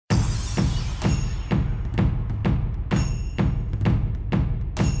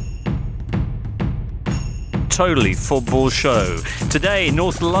Totally Football Show. Today,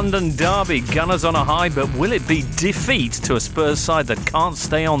 North London derby, Gunners on a high, but will it be defeat to a Spurs side that can't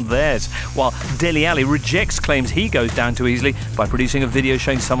stay on theirs? While Dele Alli rejects claims he goes down too easily by producing a video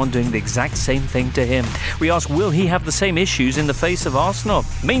showing someone doing the exact same thing to him. We ask, will he have the same issues in the face of Arsenal?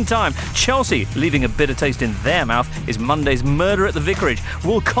 Meantime, Chelsea, leaving a bitter taste in their mouth, is Monday's murder at the Vicarage.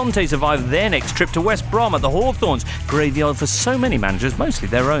 Will Conte survive their next trip to West Brom at the Hawthorns? Graveyard for so many managers, mostly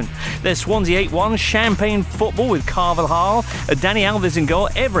their own. There's Swansea 8-1, champagne football with Carvalhal, Dani Alves in goal,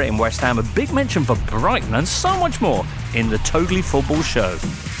 Everett in West Ham, a big mention for Brighton, and so much more in the Totally Football Show.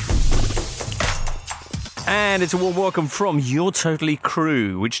 And it's a warm welcome from your Totally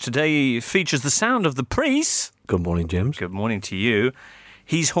crew, which today features the sound of the priest. Good morning, James. Good morning to you.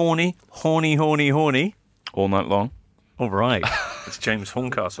 He's horny. All night long. All right. It's James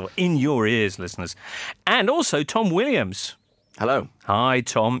Horncastle in your ears, listeners. And also Tom Williams. Hello. Hi,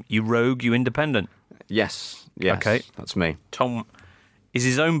 Tom. You rogue, you independent. Yes, Okay. That's me. Tom is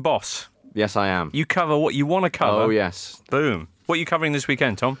his own boss. Yes, I am. You cover what you want to cover. Oh, yes. Boom. What are you covering this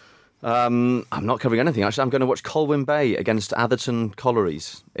weekend, Tom? I'm not covering anything, actually. I'm going to watch Colwyn Bay against Atherton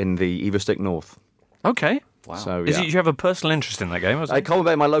Collieries in the Everstick North. Okay. Wow. So, Do you have a personal interest in that game? Colwyn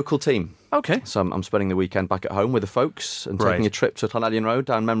Bay, my local team. Okay. So I'm spending the weekend back at home with the folks and taking Right. a trip to Llanellian Road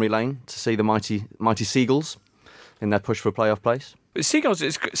down memory lane to see the mighty Seagulls in their push for a playoff place. Seagulls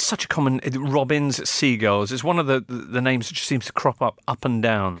is such a common... Robins, Seagulls. It's one of the names that just seems to crop up and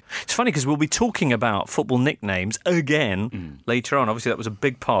down. It's funny because we'll be talking about football nicknames again later on. Obviously, that was a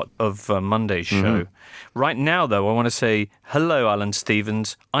big part of Monday's show. Right now, though, I want to say, hello, Alan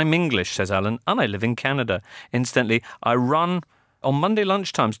Stevens. I'm English, says Alan, and I live in Canada. Incidentally, I run on Monday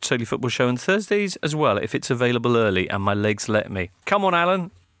lunchtimes Totally Football Show and Thursdays as well, if it's available early and my legs let me. Come on,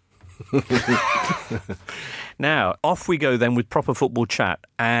 Alan. Now, off we go then with proper football chat.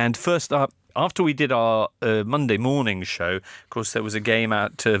 And first up, after we did our Monday morning show, of course, there was a game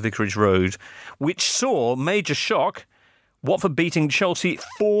at Vicarage Road, which saw, major shock, Watford beating Chelsea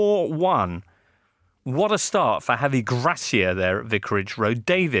 4-1. What a start for Javi Gracia there at Vicarage Road.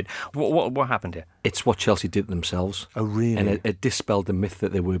 David, what happened here? It's what Chelsea did themselves. Oh, really? And it dispelled the myth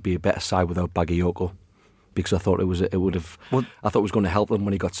that they would be a better side without Bagayoko. Because I thought it was going to help them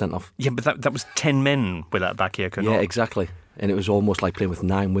when he got sent off. Yeah, but that was 10 men without Bakayoko. Yeah, exactly. And it was almost like playing with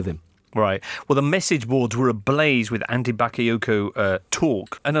 9 with him. Right. Well, the message boards were ablaze with anti-Bakayoko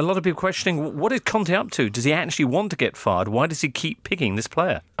talk. And a lot of people questioning, what is Conte up to? Does he actually want to get fired? Why does he keep picking this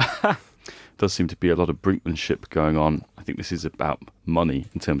player? Does seem to be a lot of brinkmanship going on. I think this is about money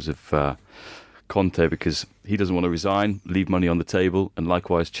in terms of Conte, because he doesn't want to resign, leave money on the table, and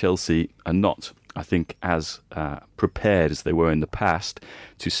likewise Chelsea are not, I think, as prepared as they were in the past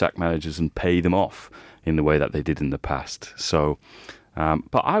to sack managers and pay them off in the way that they did in the past. So,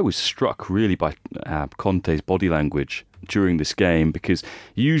 but I was struck really by Conte's body language during this game, because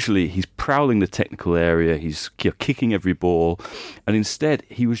usually he's prowling the technical area, he's kicking every ball, and instead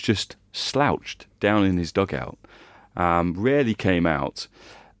he was just slouched down in his dugout, rarely came out.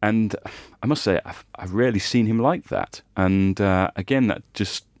 And I must say, I've rarely seen him like that. And again, that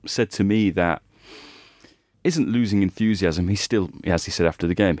just said to me that isn't losing enthusiasm. He still, as he said after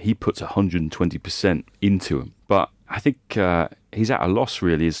the game, he puts 120% into him. But I think he's at a loss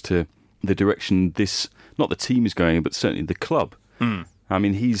really as to the direction not the team is going, but certainly the club. I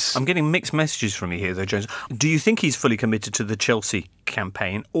mean, I'm getting mixed messages from you here, though, Jones. Do you think he's fully committed to the Chelsea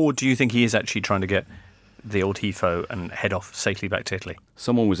campaign, or do you think he is actually trying to get the old Hifo and head off safely back to Italy?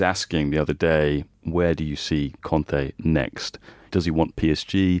 Someone was asking the other day, where do you see Conte next? Does he want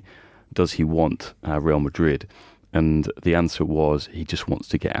PSG? Does he want Real Madrid? And the answer was he just wants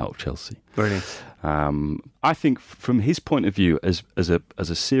to get out of Chelsea. Brilliant. I think from his point of view, as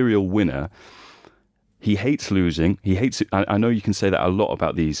a serial winner, he hates losing. He hates it. I know you can say that a lot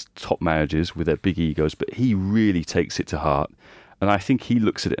about these top managers with their big egos, but he really takes it to heart. And I think he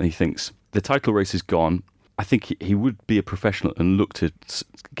looks at it and he thinks, the title race is gone. I think he would be a professional and look to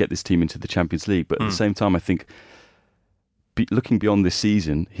get this team into the Champions League. But at the same time, I think looking beyond this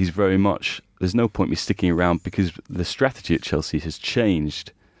season, he's very much, there's no point me sticking around, because the strategy at Chelsea has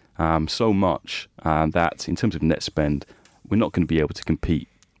changed so much that in terms of net spend, we're not going to be able to compete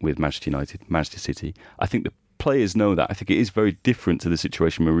with Manchester United, Manchester City. I think the players know that. I think it is very different to the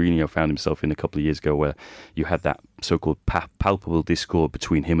situation Mourinho found himself in a couple of years ago, where you had that so-called palpable discord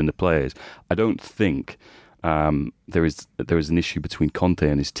between him and the players. I don't think there is an issue between Conte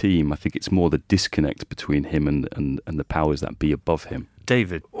and his team. I think it's more the disconnect between him and the powers that be above him.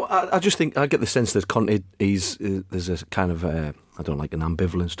 David? Well, I just think, I get the sense that Conte, there's a kind of, I don't like, an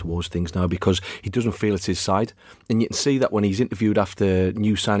ambivalence towards things now, because he doesn't feel it's his side. And you can see that when he's interviewed after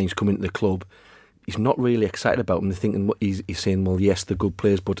new signings come into the club, he's not really excited about them. They're thinking he's saying, well, yes, they're good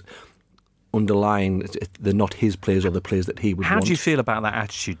players, but underlying, they're not his players or the players that he would want. How do you feel about that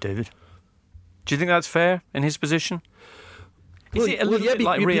attitude, David? Do you think that's fair in his position? Is it a little bit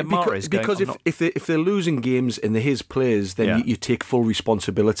like Riyad Mahrez? Because if they're losing games and they're his players, then you take full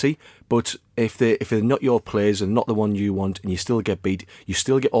responsibility. But if they're not your players and not the one you want, and you still get beat, you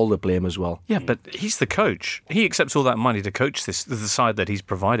still get all the blame as well. Yeah, but he's the coach. He accepts all that money to coach the side that he's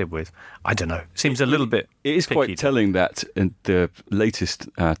provided with. I don't know. Seems a little bit. It is quite telling that in the latest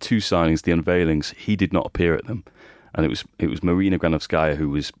 2 signings, the unveilings, he did not appear at them, and it was Marina Granovskaya who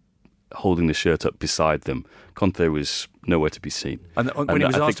was holding the shirt up beside them. Conte was nowhere to be seen. And when he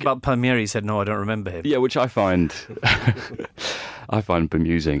was asked about Palmieri, he said, "No, I don't remember him." Yeah, which I find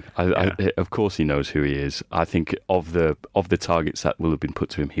bemusing. Of course, he knows who he is. I think of the targets that will have been put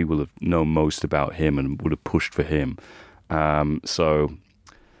to him, he will have known most about him and would have pushed for him. So,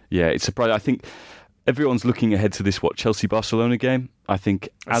 yeah, it's surprising. I think everyone's looking ahead to this Chelsea-Barcelona game. I think,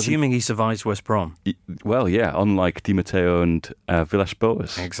 assuming he survives West Brom. Well, yeah, unlike Di Matteo and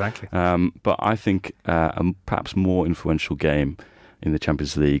Villas-Boas. Exactly. But I think a perhaps more influential game in the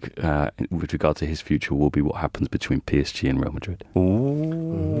Champions League with regard to his future will be what happens between PSG and Real Madrid.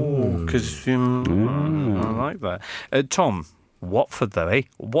 Ooh, because I like that. Tom, Watford though, eh?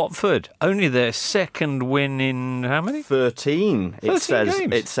 Watford, only their second win in how many? 13. 13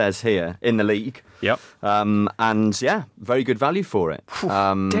 games. It says here in the league. Yep. And yeah, very good value for it.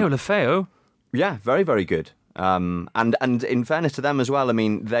 Deulofeu. Yeah, very, very good. And in fairness to them as well, I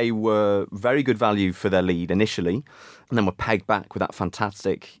mean, they were very good value for their lead initially, and then were pegged back with that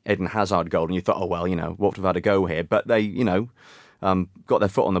fantastic Eden Hazard goal, and you thought, oh well, Watford have had a go here, but they, got their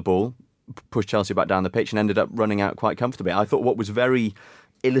foot on the ball, pushed Chelsea back down the pitch, and ended up running out quite comfortably. I thought what was very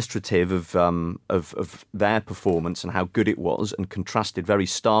illustrative of their performance and how good it was, and contrasted very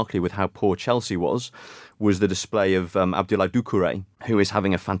starkly with how poor Chelsea was the display of Abdoulaye Doucouré, who is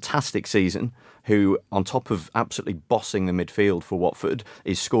having a fantastic season, who, on top of absolutely bossing the midfield for Watford,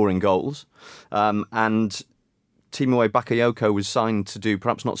 is scoring goals. And Timo Bakayoko was signed to do,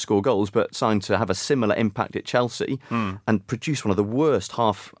 perhaps not score goals, but signed to have a similar impact at Chelsea and produce one of the worst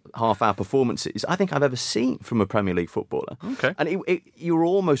half-hour performances I think I've ever seen from a Premier League footballer. Okay. And you were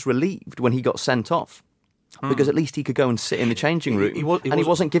almost relieved when he got sent off, because at least he could go and sit in the changing room, he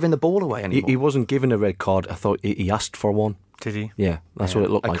wasn't giving the ball away anymore. He wasn't given a red card. I thought he asked for one. Did he? Yeah, that's what it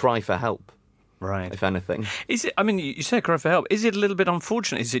looked like. A cry for help. Right. If anything. Is it? I mean, you say a cry for help. Is it a little bit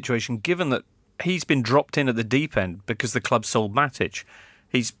unfortunate, his situation, given that he's been dropped in at the deep end because the club sold Matic?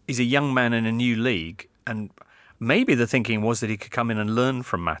 He's a young man in a new league, and maybe the thinking was that he could come in and learn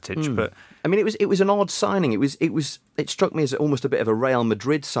from Matic. But I mean, it was an odd signing. It struck me as almost a bit of a Real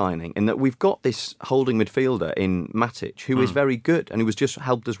Madrid signing, in that we've got this holding midfielder in Matic who is very good, and who was just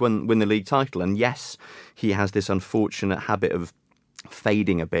helped us win the league title. And yes, he has this unfortunate habit of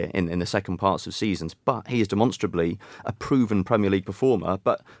fading a bit in the second parts of seasons, but he is demonstrably a proven Premier League performer.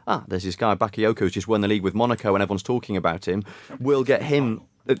 But there's this guy Bakayoko who's just won the league with Monaco, and everyone's talking about him. We'll get him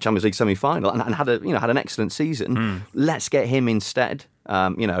the Champions League semi-final and had an excellent season. Let's get him instead.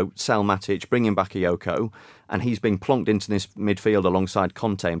 Sell Matic, bring in Bakayoko, and he's being plonked into this midfield alongside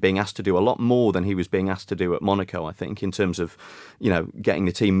Conte and being asked to do a lot more than he was being asked to do at Monaco, I think, in terms of getting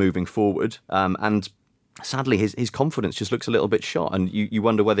the team moving forward. And sadly, his confidence just looks a little bit shot, and you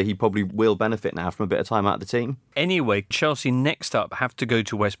wonder whether he probably will benefit now from a bit of time out of the team. Anyway, Chelsea next up have to go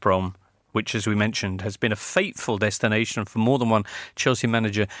to West Brom, which, as we mentioned, has been a fateful destination for more than one Chelsea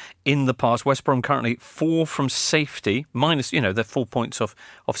manager in the past. West Brom currently 4 from safety, minus, they're 4 points off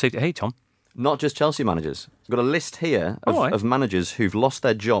safety. Hey, Tom. Not just Chelsea managers. I've got a list here of managers who've lost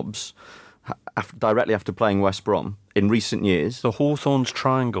their jobs directly after playing West Brom in recent years. The Hawthorns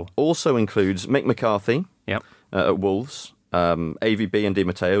Triangle. Also includes Mick McCarthy at Wolves, AVB and Di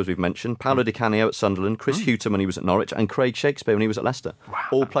Matteo, as we've mentioned, Paolo Di Canio at Sunderland, Chris Hughton when he was at Norwich, and Craig Shakespeare when he was at Leicester. Wow.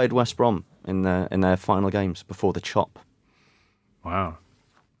 All played West Brom in their final games before the chop. Wow.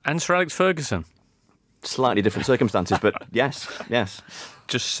 And Sir Alex Ferguson. Slightly different circumstances, but yes.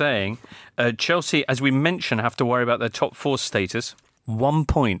 Just saying. Chelsea, as we mentioned, have to worry about their top 4 status. 1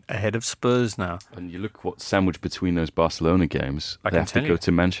 point ahead of Spurs now. And you look what's sandwiched between those Barcelona games. They have to go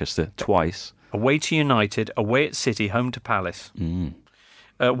to Manchester twice. Away to United, away at City, home to Palace.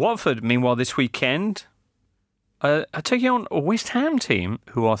 Watford, meanwhile, this weekend, I take you on a West Ham team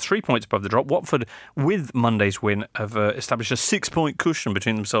who are 3 points above the drop. Watford, with Monday's win, have established a 6-point cushion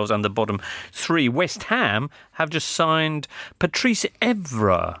between themselves and the bottom 3. West Ham have just signed Patrice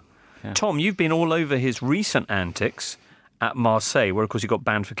Evra. Yeah. Tom, you've been all over his recent antics. at Marseille, where, of course, he got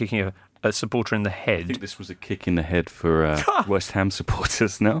banned for kicking a supporter in the head. I think this was a kick in the head for West Ham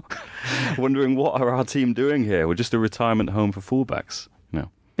supporters now. Wondering, what are our team doing here? We're just a retirement home for fullbacks.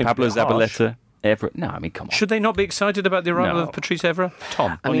 No. Pablo Zabaleta. No, I mean, come on. Should they not be excited about the arrival of Patrice Evra?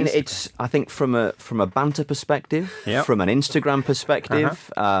 Tom? I mean, I think from a banter perspective, from an Instagram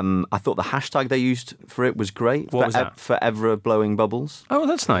perspective, I thought the hashtag they used for it was great. What was that? For Evra blowing bubbles. Oh,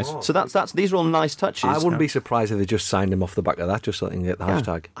 that's nice. So these are all nice touches. I wouldn't be surprised if they just signed him off the back of that, just so they can get the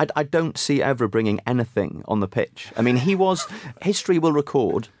hashtag. I don't see Evra bringing anything on the pitch. I mean, history will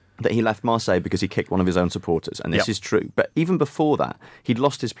record that he left Marseille because he kicked one of his own supporters, and this is true. But even before that, he'd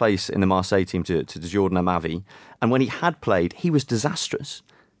lost his place in the Marseille team to Jordan Amavi, and when he had played, he was disastrous.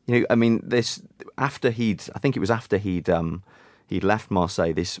 You know, I mean, after he'd left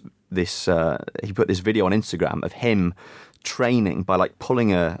Marseille, he put this video on Instagram of him training by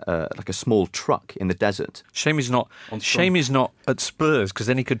pulling a small truck in the desert. Shame he's not at Spurs, because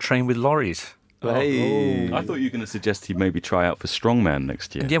then he could train with lorries. Hey. I thought you were going to suggest he maybe try out for strongman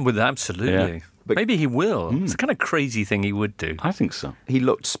next year. Yeah, absolutely. Yeah. But maybe he will. It's the kind of crazy thing he would do. I think so. He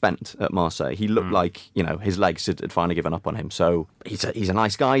looked spent at Marseille. He looked like, his legs had finally given up on him. So he's a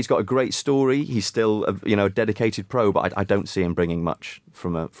nice guy. He's got a great story. He's still a dedicated pro, but I don't see him bringing much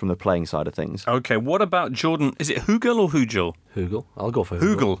from the playing side of things. Okay, what about Jordan? Is it Hugill or Hugel? Hugel. I'll go for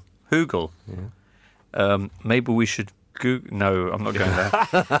Hugel. Hugel. Yeah. Maybe we should... No, I'm not going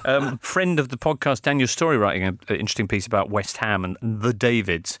there. Friend of the podcast, Daniel Story, writing an interesting piece about West Ham and the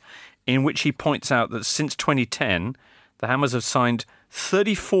Davids, in which he points out that since 2010, the Hammers have signed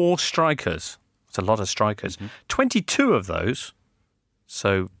 34 strikers. It's a lot of strikers. 22 of those,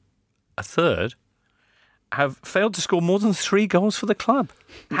 so a third, have failed to score more than 3 goals for the club.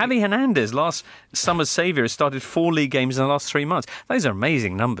 Javi Hernandez, last summer's saviour, has started 4 league games in the last 3 months. Those are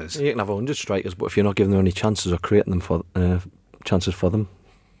amazing numbers. You can have 100 strikers, but if you're not giving them any chances or creating them for chances for them,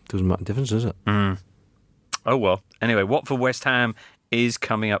 it doesn't make a difference, does it? Oh, well. Anyway, Watford West Ham is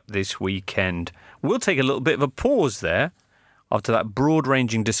coming up this weekend. We'll take a little bit of a pause there after that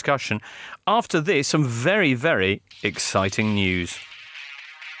broad-ranging discussion. After this, some very, very exciting news.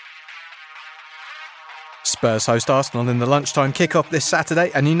 Spurs host Arsenal in the lunchtime kickoff this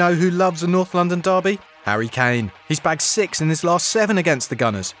Saturday, and you know who loves a North London derby? Harry Kane. He's bagged 6 in his last 7 against the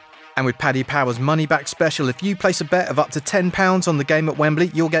Gunners. And with Paddy Power's money back special, if you place a bet of up to £10 on the game at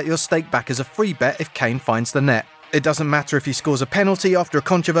Wembley, you'll get your stake back as a free bet if Kane finds the net. It doesn't matter if he scores a penalty after a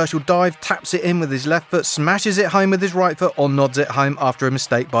controversial dive, taps it in with his left foot, smashes it home with his right foot, or nods it home after a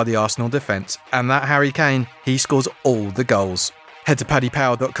mistake by the Arsenal defence. And that Harry Kane, he scores all the goals. Head to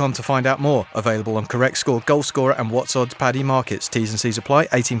paddypower.com to find out more. Available on Correct Score, Goal Scorer and What's Odds Paddy Markets. T's and C's apply.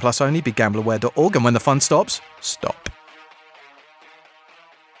 18 plus only. BeGamblerAware.org. And when the fun stops, stop.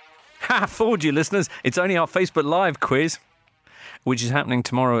 Ha! Fooled you, listeners. It's only our Facebook Live quiz, which is happening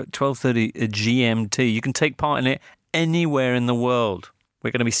tomorrow at 12:30 GMT. You can take part in it anywhere in the world.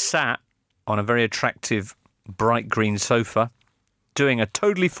 We're going to be sat on a very attractive bright green sofa doing a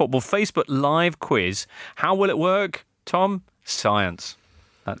Totally Football Facebook Live quiz. How will it work, Tom? Science.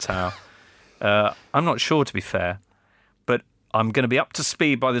 That's how. I'm not sure, to be fair, but I'm going to be up to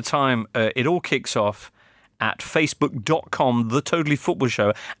speed by the time it all kicks off at facebook.com, The Totally Football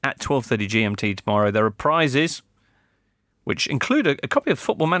Show, at 12:30 GMT tomorrow. There are prizes, which include a copy of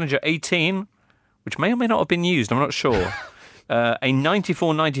Football Manager 18, which may or may not have been used, I'm not sure. A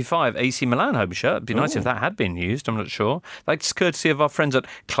 94-95 AC Milan home shirt. It'd be nice if that had been used, I'm not sure. That's courtesy of our friends at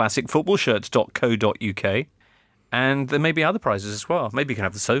classicfootballshirts.co.uk. And there may be other prizes as well. Maybe you can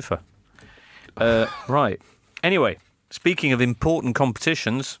have the sofa. Right. Anyway, speaking of important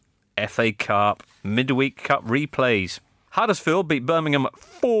competitions, FA Cup, Midweek Cup replays. Huddersfield beat Birmingham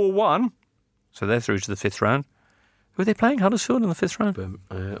 4-1, so they're through to the 5th round. Who are they playing, Huddersfield, in the 5th round?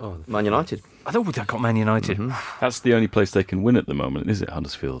 Man United. I thought they got Man United. That's the only place they can win at the moment, is it,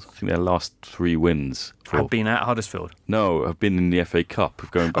 Huddersfield? I think their last 3 wins have been at Huddersfield. No, have been in the FA Cup,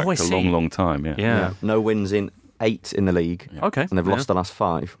 going back a long, long time. Yeah. No wins in 8 in the league. Yeah. Okay. And they've lost the last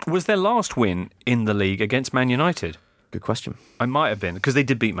 5. Was their last win in the league against Man United? Good question. I might have been, because they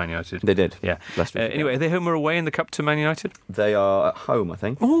did beat Man United. They did. Yeah. Anyway, are they home or away in the Cup to Man United? They are at home, I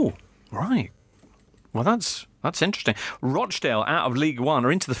think. Oh, right. Well, that's interesting. Rochdale, out of League One,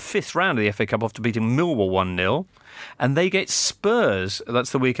 are into the 5th round of the FA Cup after beating Millwall 1-0. And they get Spurs.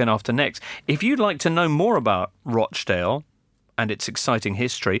 That's the weekend after next. If you'd like to know more about Rochdale and its exciting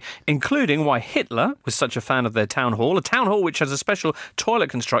history, including why Hitler was such a fan of their town hall, a town hall which has a special toilet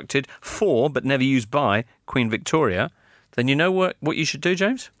constructed for, but never used by, Queen Victoria, then you know what you should do,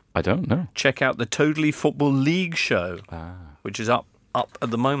 James? I don't know. Check out the Totally Football League show, which is up at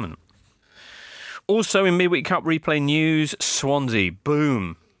the moment. Also in Midweek Cup replay news, Swansea,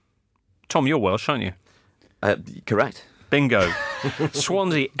 boom. Tom, you're Welsh, aren't you? Correct. Bingo.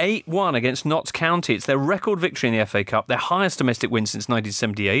 Swansea 8-1 against Notts County. It's their record victory in the FA Cup, their highest domestic win since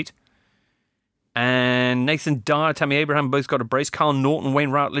 1978. And Nathan Dyer, Tammy Abraham both got a brace. Carl Norton,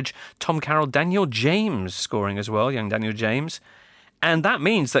 Wayne Routledge, Tom Carroll, Daniel James scoring as well, young Daniel James. And that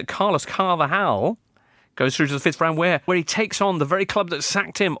means that Carlos Carvajal goes through to the fifth round where he takes on the very club that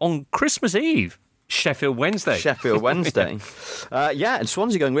sacked him on Christmas Eve. Sheffield Wednesday. And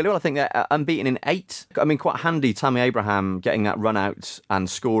Swansea going really well. I think they're unbeaten in 8. I mean, quite handy, Tammy Abraham getting that run out and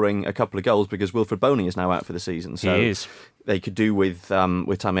scoring a couple of goals because Wilfred Boney is now out for the season. So he is. They could do with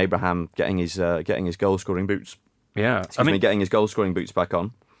Tammy Abraham getting his goal scoring boots. Yeah, Getting his goal scoring boots back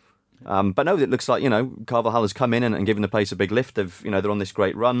on. But no, it looks like, Carvajal has come in and given the place a big lift. They're on this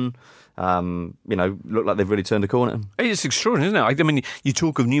great run. Look like they've really turned a corner. It's extraordinary, isn't it? I mean, you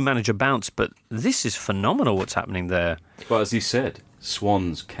talk of new manager bounce, but this is phenomenal what's happening there. Well, as he said,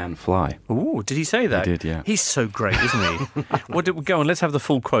 swans can fly. Ooh, did he say that? He did, yeah. He's so great, isn't he? Go on, let's have the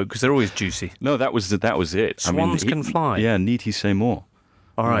full quote, because they're always juicy. No, that was it. Swans can fly. Yeah, need he say more?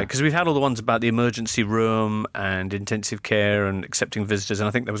 All right, because we've had all the ones about the emergency room and intensive care and accepting visitors, and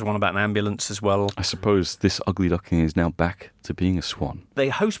I think there was one about an ambulance as well. I suppose this ugly duckling is now back to being a swan. They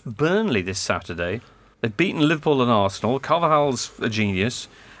host Burnley this Saturday. They've beaten Liverpool and Arsenal. Carvajal's a genius.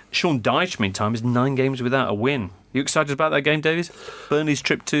 Sean Dyche, meantime, is 9 games without a win. You excited about that game, Davies? Burnley's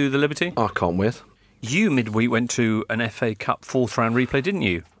trip to the Liberty? I can't wait. You, midweek, went to an FA Cup 4th round replay, didn't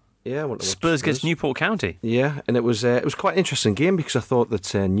you? Yeah, I went to Spurs against Newport County. Yeah, and it was quite an interesting game because I thought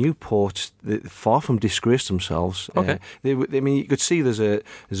that Newport, far from disgraced themselves. Okay. You could see there's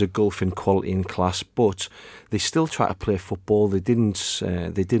a gulf in quality and class, but they still try to play football. They didn't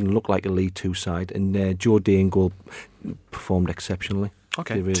look like a League 2 side, and Joe Dangle performed exceptionally.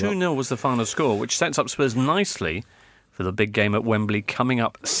 Okay, 2-0 was the final score, which sets up Spurs nicely for the big game at Wembley coming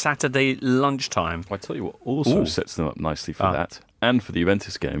up Saturday lunchtime. Well, I tell you what also sets them up nicely for that, and for the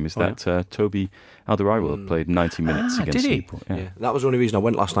Juventus game, is that Toby Alderweireld played 90 minutes against Newport. Yeah, that was the only reason I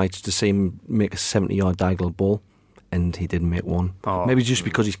went last night, to see him make a 70-yard diagonal ball, and he didn't make one. Maybe just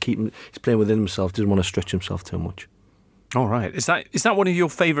because he's playing within himself, doesn't want to stretch himself too much. All right. Is that one of your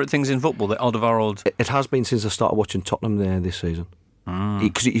favourite things in football, that Alderweireld? It has been since I started watching Tottenham there this season.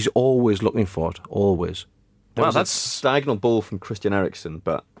 Because he's always looking for it, always. Well, that's a diagonal ball from Christian Eriksen,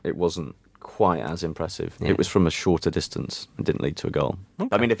 but it wasn't quite as impressive. Yeah. It was from a shorter distance and didn't lead to a goal. Okay.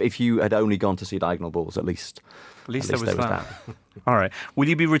 I mean, if you had only gone to see diagonal balls, at least there was that. All right. Will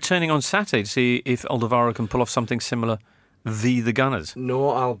you be returning on Saturday to see if Alderweireld can pull off something similar via the Gunners? No,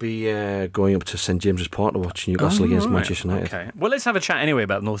 I'll be going up to St James's Park to watch Newcastle against Manchester United. Okay. Well, let's have a chat anyway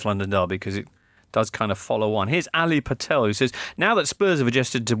about North London derby, because it does kind of follow on. Here's Ali Patel, who says, now that Spurs have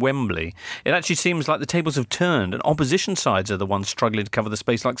adjusted to Wembley, it actually seems like the tables have turned and opposition sides are the ones struggling to cover the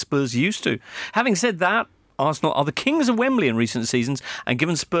space like Spurs used to. Having said that, Arsenal are the kings of Wembley in recent seasons, and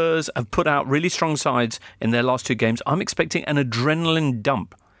given Spurs have put out really strong sides in their last 2 games, I'm expecting an adrenaline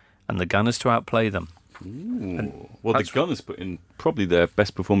dump and the Gunners to outplay them. Well, the Gunners put in probably their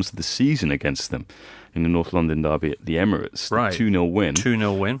best performance of the season against them in the North London derby at the Emirates. Right. 2-0 win.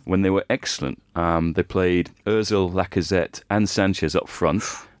 2-0 win. When they were excellent. They played Ozil, Lacazette and Sanchez up front.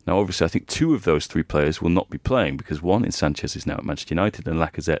 Now, obviously, I think 2 of those 3 players will not be playing, because one in Sanchez is now at Manchester United and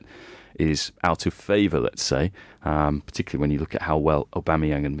Lacazette is out of favour, let's say, particularly when you look at how well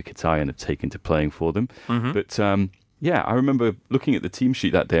Aubameyang and Mkhitaryan have taken to playing for them. Mm-hmm. But, I remember looking at the team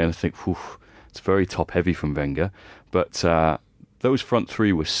sheet that day and I think, it's very top-heavy from Wenger, but those front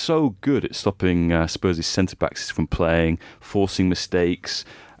 3 were so good at stopping Spurs' centre-backs from playing, forcing mistakes,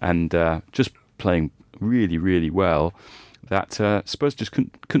 and just playing really, really well, that Spurs just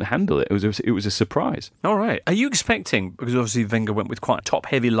couldn't handle it. It was a surprise. All right. Are you expecting, because obviously Wenger went with quite a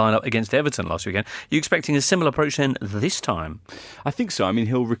top-heavy lineup against Everton last weekend, are you expecting a similar approach then this time? I think so. I mean,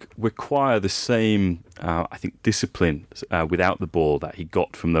 he'll require the same, discipline without the ball that he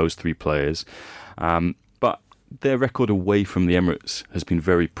got from those 3 players. But their record away from the Emirates has been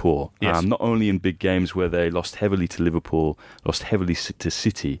very poor. Yes. Not only in big games where they lost heavily to Liverpool, lost heavily to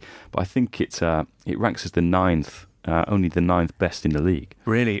City, but I think it ranks as the 9th. Only the 9th best in the league.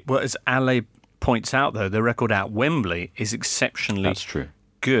 Really? Well, as Ale points out, though, the record at Wembley is exceptionally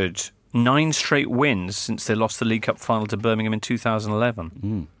good. 9 straight wins since they lost the League Cup final to Birmingham in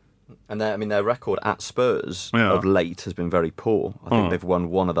 2011. And their record at Spurs of late has been very poor. I think they've won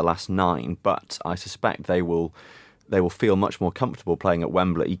 1 of the last 9, but I suspect they will they will feel much more comfortable playing at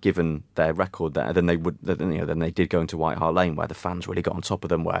Wembley, given their record there, than they did going to White Hart Lane, where the fans really got on top of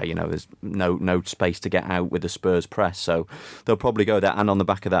them, where there's no space to get out with the Spurs press. So they'll probably go there, and on the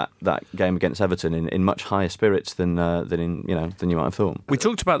back of that game against Everton, in much higher spirits than you might have thought. We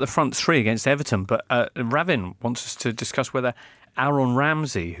talked about the front three against Everton, but Ravin wants us to discuss whether Aaron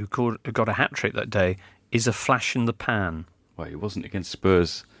Ramsey, who got a hat-trick that day, is a flash in the pan. Well, he wasn't against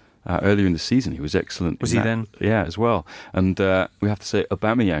Spurs earlier in the season. He was excellent. Was he then? Yeah, as well. And we have to say,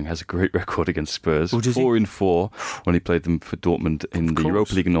 Aubameyang has a great record against Spurs. 4-4 when he played them for Dortmund in the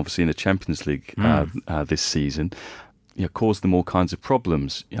Europa League and obviously in the Champions League this season. Caused them all kinds of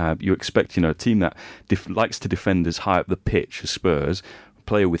problems. You expect, a team that likes to defend as high up the pitch as Spurs, a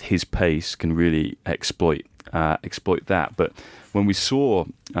player with his pace can really exploit that. But when we saw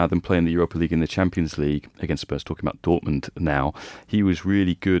them play in the Europa League and the Champions League against Spurs, talking about Dortmund now, he was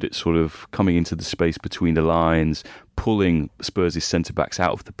really good at sort of coming into the space between the lines, pulling Spurs' centre-backs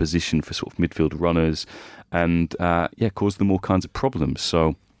out of the position for sort of midfield runners, and caused them all kinds of problems.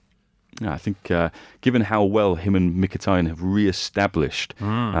 So I think given how well him and Mkhitaryan have re-established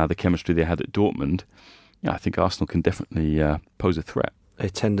the chemistry they had at Dortmund, I think Arsenal can definitely pose a threat. I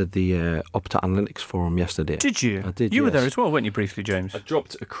attended the Opta Analytics Forum yesterday. Did you? I did. You were there as well, weren't you, briefly, James? I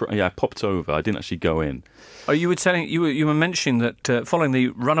popped over. I didn't actually go in. Oh, you were mentioning that following the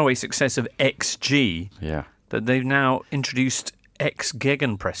runaway success of XG, that they've now introduced X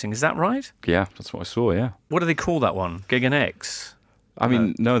Gegenpressing. Is that right? Yeah, that's what I saw. Yeah. What do they call that one? Gegen X? I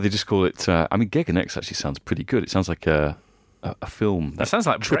mean, no, they just call it. Gegen X actually sounds pretty good. It sounds like a film that sounds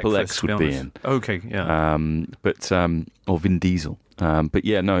like Triple X would be in. Okay, yeah. Or Vin Diesel. But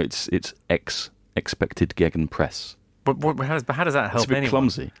yeah, no, it's expected Gegenpress. But how does that help? It's a bit anyone?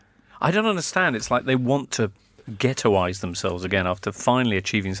 Clumsy. I don't understand. It's like they want to ghettoise themselves again after finally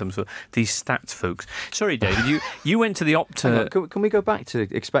achieving some sort of these stats, folks. Sorry, David, you went to the Opta. Can we go back to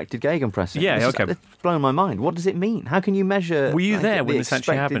expected Gegenpressing? Yeah, okay. It's blown my mind. What does it mean? How can you measure? Were you there when this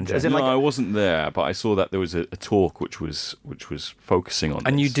actually happened, James? No, I wasn't there, but I saw that there was a talk which was focusing on.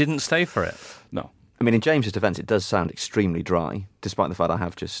 And this. you didn't stay for it? No. I mean, in James's defence, it does sound extremely dry, despite the fact I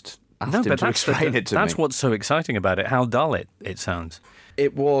have just asked him to explain it to me. That's what's so exciting about it, how dull it sounds.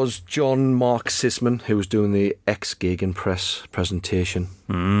 It was John Mark Sisman who was doing the ex-Gegenpress presentation.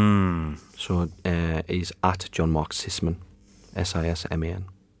 So he's at John Mark Sisman, Sisman.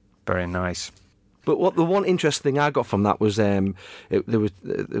 Very nice. But the one interesting thing I got from that was there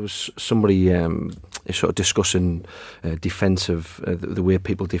was somebody sort of discussing defensive the way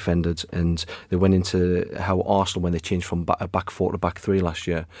people defended, and they went into how Arsenal, when they changed from back four to back three last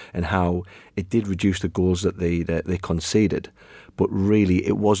year, and how it did reduce the goals that they conceded. But really,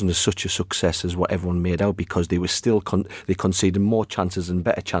 it wasn't such a success as what everyone made out, because they were still they conceded more chances and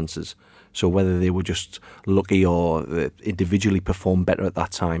better chances. So whether they were just lucky or individually performed better at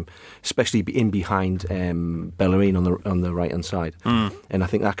that time, especially in behind Bellerin on the right hand side, and I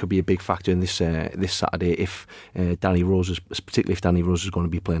think that could be a big factor in this Saturday if Danny Rose is going to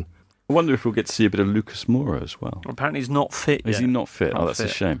be playing. I wonder if we'll get to see a bit of Lucas Moura as well. Apparently he's not fit yet. Is he not fit? That's a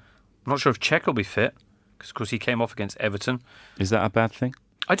shame. I'm not sure if Cech will be fit, because of course he came off against Everton. Is that a bad thing?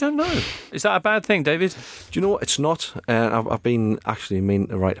 I don't know. Is that a bad thing, David? Do you know what? It's not. I've been actually meaning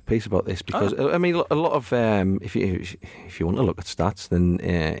to write a piece about this because I mean, a lot of if you want to look at stats,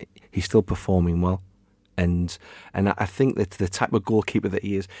 then he's still performing well, and I think that the type of goalkeeper that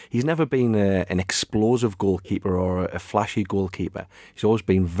he is, he's never been an explosive goalkeeper or a flashy goalkeeper. He's always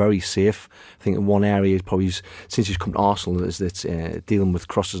been very safe. I think in one area, since he's come to Arsenal, is that dealing with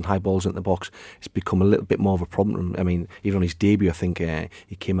crosses and high balls into the box, it's become a little bit more of a problem. I mean, even on his debut, I think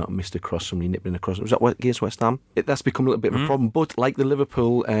he came out and missed a cross, somebody nipped in a cross. Was that against West Ham? That's become a little bit of a problem. But like the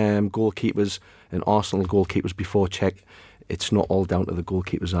Liverpool goalkeepers and Arsenal goalkeepers before Cech, it's not all down to the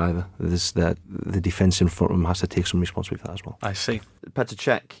goalkeepers either. There's the defence in front of them has to take some responsibility for that as well. I see. Petr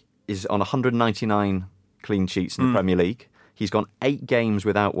Cech is on 199 clean sheets in the Premier League. He's gone 8 games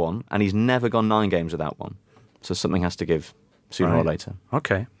without one, and he's never gone 9 games without one. So something has to give sooner or later.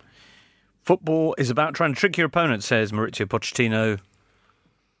 Okay. Football is about trying to trick your opponent, says Maurizio Pochettino.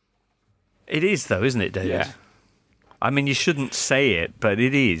 It is, though, isn't it, David? Yeah. I mean, you shouldn't say it, but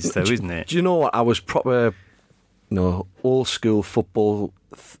it is, though, isn't it? Do you know what? I was proper, old school football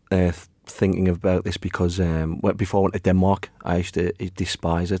thinking about this because before I went to Denmark, I used to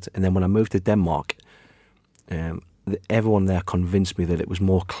despise it. And then when I moved to Denmark, everyone there convinced me that it was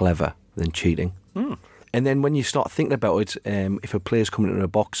more clever than cheating. And then when you start thinking about it, if a player's coming into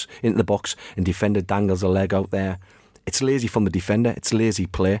the box and defender dangles a leg out there, it's lazy from the defender, it's lazy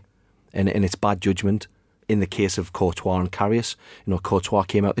play, and it's bad judgment. in the case of Courtois and Karius, Courtois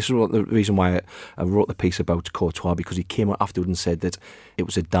came out. This is the reason why I wrote the piece about Courtois, because he came out afterwards and said that it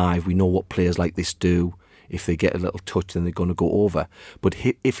was a dive. We know what players like this do. If they get a little touch, then they're going to go over. But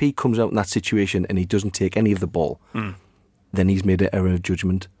if he comes out in that situation and he doesn't take any of the ball, then he's made an error of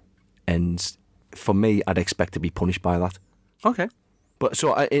judgment. And for me, I'd expect to be punished by that. Okay. But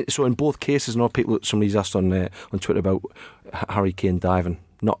so in both cases, somebody's asked on Twitter about Harry Kane diving.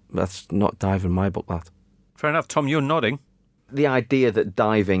 That's not diving in my book, that. Fair enough. Tom, you're nodding. The idea that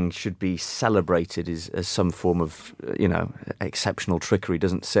diving should be celebrated as some form of, exceptional trickery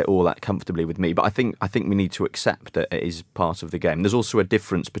doesn't sit all that comfortably with me. But I think we need to accept that it is part of the game. There's also a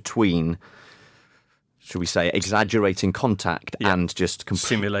difference between, should we say, exaggerating contact and just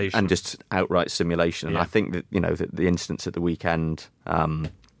simulation and just outright simulation. And I think that that the instance at the weekend,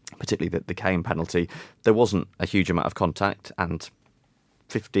 particularly the Kane penalty, there wasn't a huge amount of contact, and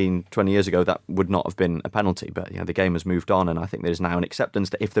 15, 20 years ago, that would not have been a penalty. But the game has moved on, and I think there's now an acceptance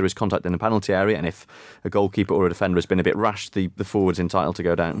that if there is contact in the penalty area, and if a goalkeeper or a defender has been a bit rash, the forward's entitled to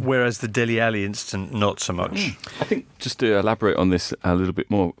go down. Whereas the Dele Alli incident, not so much. I think, just to elaborate on this a little bit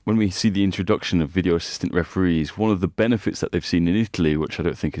more, when we see the introduction of video assistant referees, one of the benefits that they've seen in Italy, which I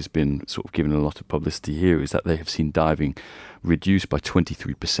don't think has been sort of given a lot of publicity here, is that they have seen diving reduced by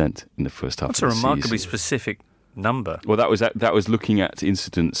 23% in the first half of the season. That's a remarkably specific number. Well, that was looking at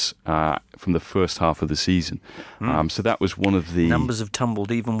incidents from the first half of the season. So that was one of the... Numbers have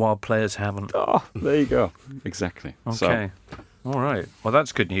tumbled even while players haven't. Oh, there you go. Exactly. Okay. All right. Well,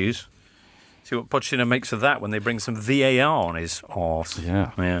 that's good news. See what Pochettino makes of that when they bring some VAR on his arse.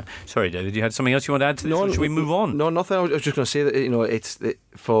 Yeah. Sorry, David, you had something else you want to add to this? Or should we move on? No, nothing. I was just going to say that it's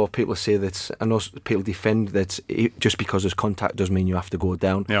for people to say that. I know people defend that just because there's contact doesn't mean you have to go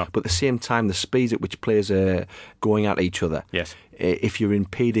down. Yeah. But at the same time, the speeds at which players are going at each other. Yes. If you're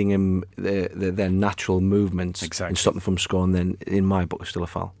impeding them their natural movements and stop them from scoring, then in my book, it's still a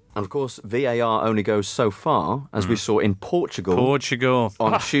foul. And of course, VAR only goes so far, as we saw in Portugal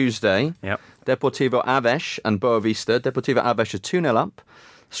on Tuesday. Yep. Deportivo Aves and Boa Vista. Deportivo Aves are 2-0 up,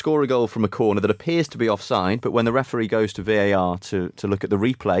 score a goal from a corner that appears to be offside, but when the referee goes to VAR to look at the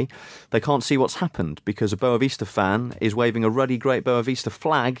replay, they can't see what's happened because a Boa Vista fan is waving a ruddy great Boa Vista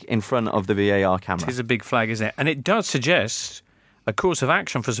flag in front of the VAR camera. It is a big flag, isn't it? And it does suggest a course of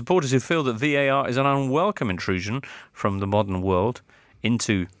action for supporters who feel that VAR is an unwelcome intrusion from the modern world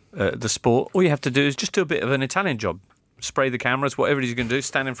into the sport. All you have to do is just do a bit of an Italian job. Spray the cameras, whatever it is you're going to do,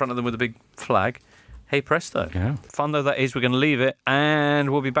 stand in front of them with a big flag. Hey presto. Yeah. Fun though that is, we're going to leave it, and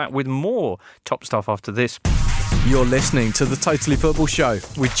we'll be back with more top stuff after this. You're listening to the Totally Football Show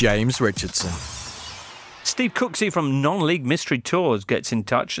with James Richardson. Steve Cooksey from Non-League Mystery Tours gets in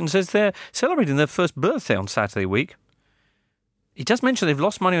touch and says they're celebrating their first birthday on Saturday week. He does mention they've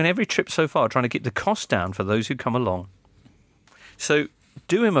lost money on every trip so far, trying to keep the cost down for those who come along. So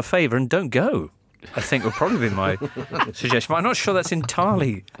do him a favour and don't go, I think would probably be my suggestion. But I'm not sure that's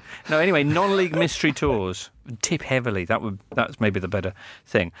entirely... No, anyway, Non-League Mystery Tours. Tip heavily. That's maybe the better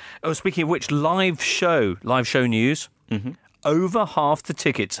thing. Oh, speaking of which, live show news. Mm-hmm. Over half the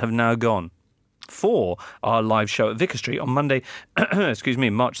tickets have now gone for our live show at Vicar Street on Monday, March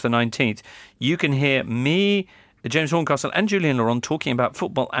the 19th. You can hear me, James Horncastle and Julian Laurent talking about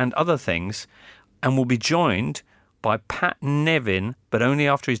football and other things, and we'll be joined by Pat Nevin, but only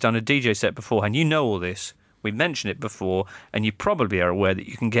after he's done a DJ set beforehand. You know all this. We've mentioned it before, and you probably are aware that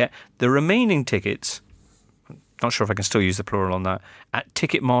you can get the remaining tickets, not sure if I can still use the plural on that, at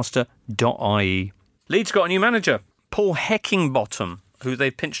ticketmaster.ie. Leeds got a new manager, Paul Heckingbottom, who they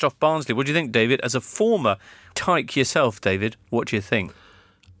pinched off Barnsley. What do you think, David? As a former Tyke yourself, David, what do you think?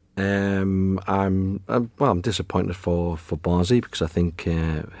 I'm disappointed for Barnsley because I think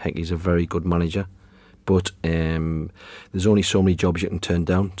Heckie's a very good manager. But there's only so many jobs you can turn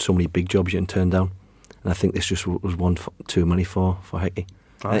down, so many big jobs you can turn down, and I think this just was one too many for Hecky.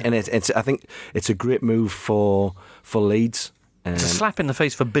 Right. And I think it's a great move for Leeds. It's a slap in the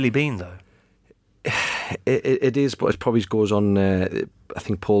face for Billy Bean, though. It is, but it probably goes on. I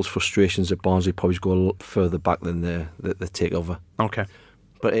think Paul's frustrations at Barnsley probably go a lot further back than the takeover. Okay,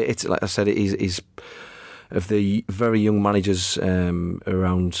 but it's like I said, he's of the very young managers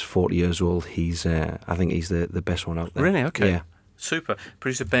around 40 years old, I think he's the best one out there. Really? Okay. Yeah. Super.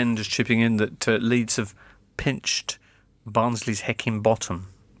 Producer Ben just chipping in that Leeds have pinched Barnsley's Heckingbottom.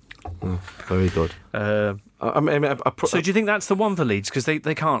 Oh, very good. So do you think that's the one for Leeds? Because they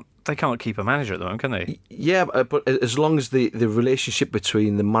can't keep a manager at the moment, can they? Yeah, but as long as the relationship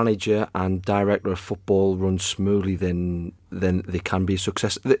between the manager and director of football runs smoothly, then they can be a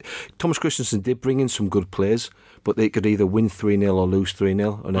success. Thomas Christensen did bring in some good players, but they could either win 3-0 or lose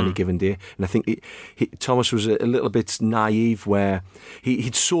 3-0 on any given day. And I think Thomas was a little bit naive, where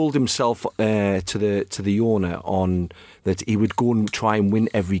he'd sold himself to the owner on that he would go and try and win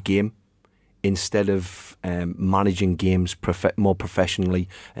every game, instead of managing games more professionally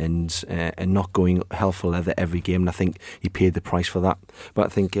and not going hell for leather every game. And I think he paid the price for that. But I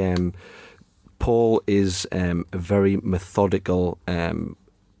think Paul is a very methodical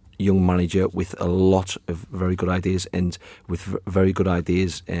young manager with a lot of very good ideas, and with very good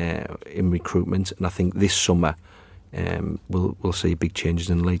ideas in recruitment. And I think this summer we'll see big changes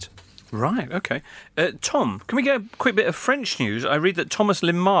in Leeds. Right, okay. Tom, can we get a quick bit of French news? I read that Thomas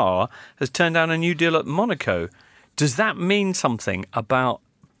Lemar has turned down a new deal at Monaco. Does that mean something about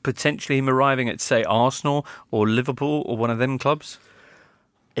potentially him arriving at, say, Arsenal or Liverpool or one of them clubs?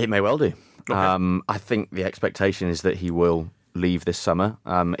 It may well do. Okay. I think the expectation is that he will leave this summer.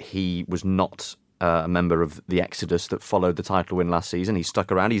 He was not a member of the exodus that followed the title win last season. He's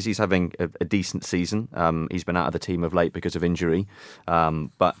stuck around. He's having a decent season. He's been out of the team of late because of injury.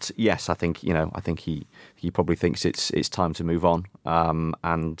 But yes, I think he probably thinks it's time to move on.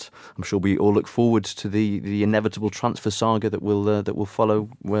 And I'm sure we all look forward to the inevitable transfer saga that will follow,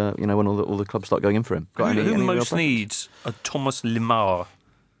 where when all the clubs start going in for him. Who most needs a Thomas Lemar?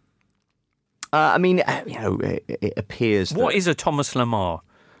 It appears. What is a Thomas Lemar?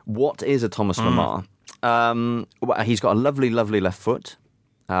 What is a Thomas Lemar? Well, he's got a lovely, lovely left foot.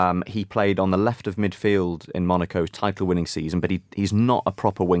 He played on the left of midfield in Monaco's title-winning season, but he's not a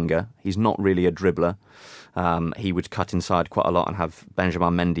proper winger. He's not really a dribbler. He would cut inside quite a lot and have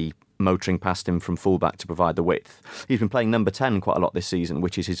Benjamin Mendy motoring past him from fullback to provide the width. He's been playing number 10 quite a lot this season,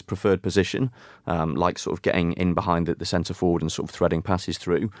 which is his preferred position, like sort of getting in behind the centre forward and sort of threading passes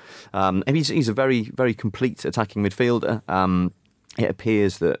through. And he's a very, very complete attacking midfielder. It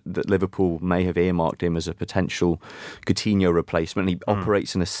appears that Liverpool may have earmarked him as a potential Coutinho replacement. He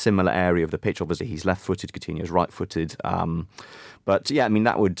operates in a similar area of the pitch. Obviously, he's left-footed. Coutinho's right-footed. But yeah, I mean,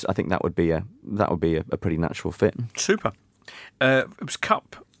 that would be a pretty natural fit. Super. It was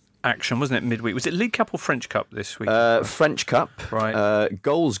cup action, wasn't it? Midweek. Was it League Cup or French Cup this week? French Cup. Right.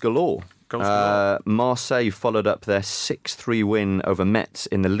 Goals galore. Marseille followed up their 6-3 win over Metz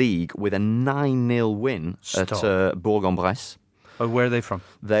in the league with a 9-0 win at Bourg-en-Bresse. Oh, where are they from?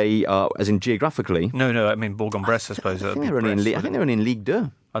 They are, as in geographically. No, I mean Bourg-en-Bresse, I suppose. I think they're only in Ligue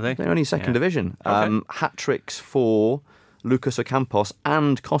 2. Are they? They're only second division. Okay. Hat-tricks for Lucas Ocampos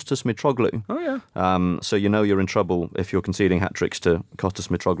and Kostas Mitroglou. Oh, yeah. So you're in trouble if you're conceding hat-tricks to Kostas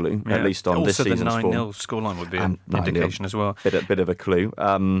Mitroglou, at least on this season's form. Also, the 9-0 scoreline would be an indication as well. Bit of a clue.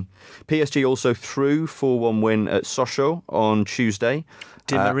 PSG also threw 4-1 win at Sochaux on Tuesday.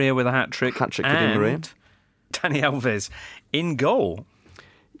 Di Maria with a hat-trick. Hat-trick for Di Maria. Dani Alves in goal.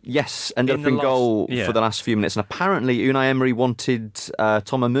 Yes, ended up in goal for the last few minutes. And apparently Unai Emery wanted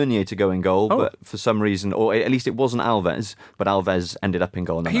Thomas Meunier to go in goal, but for some reason, or at least it wasn't Alves, but Alves ended up in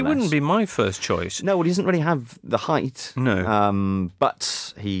goal nonetheless. He wouldn't be my first choice. No, well, he doesn't really have the height. No.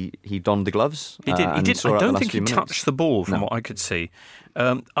 But he donned the gloves. He did. I don't think he touched the ball from what I could see.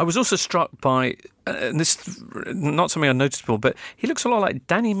 I was also struck by, and this not something I noticed before, but he looks a lot like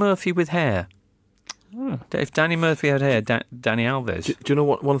Danny Murphy with hair. If Danny Murphy had hair, Dani Alves. Do you know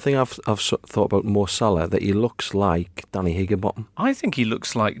what? One thing I've thought about Mo Salah, that he looks like Danny Higginbottom. I think he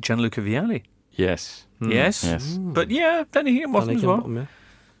looks like Gianluca Vialli. Yes. Yes. But yeah, Danny Higginbottom as well. Yeah.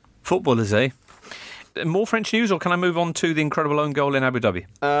 Footballers, eh? More French news, or can I move on to the incredible own goal in Abu Dhabi?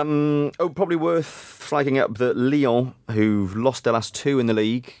 Probably worth flagging up that Lyon, who've lost their last two in the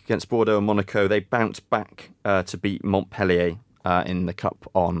league against Bordeaux and Monaco, they bounced back to beat Montpellier in the Cup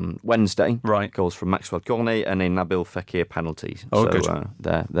on Wednesday. Right. Goals from Maxwell Cornet and a Nabil Fekir penalty. Oh, so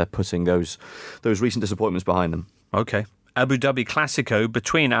good. They're putting those recent disappointments behind them. Okay. Abu Dhabi Classico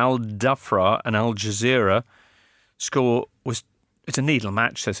between Al Dhafra and Al Jazeera. Score was, it's a needle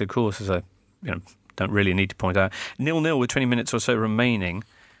match, this of course, as I don't really need to point out. 0-0 with 20 minutes or so remaining,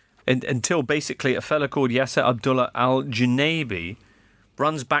 until basically a fella called Yasser Abdullah Al Junaibi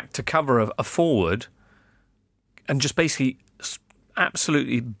runs back to cover a forward and just basically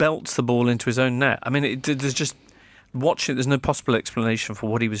absolutely belts the ball into his own net. I mean, there's just watching. There's no possible explanation for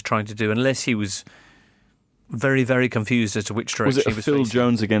what he was trying to do, unless he was very, very confused as to which direction he was Phil facing.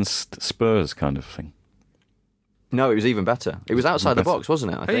 Jones against Spurs kind of thing? No, it was even better. It was outside the box,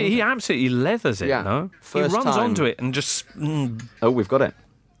 wasn't it? I think. He absolutely leathers it. Yeah. No, First he runs time. onto it and just. Oh, we've got it.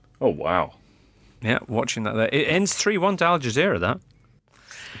 Oh, wow. Yeah, watching that there. It ends 3-1 to Al Jazeera, that.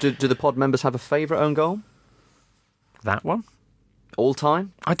 Do the pod members have a favourite own goal? That one? All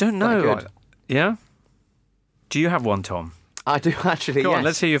time? I don't know. That good? Yeah? Do you have one, Tom? I do actually, Go yes. on,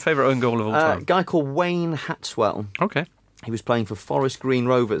 let's hear your favourite own goal of all A time. guy called Wayne Hatswell. Okay. He was playing for Forest Green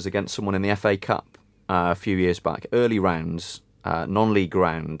Rovers against someone in the FA Cup a few years back. Early rounds, non-league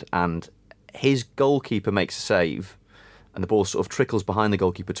round, and his goalkeeper makes a save, and the ball sort of trickles behind the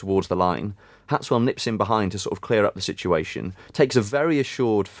goalkeeper towards the line. Hatswell nips in behind to sort of clear up the situation, takes a very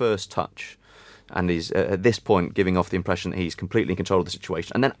assured first touch, and is at this point giving off the impression that he's completely in control of the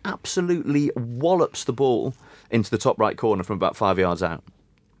situation, and then absolutely wallops the ball into the top right corner from about 5 yards out.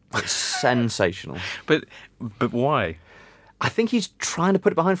 It's sensational. But why? I think he's trying to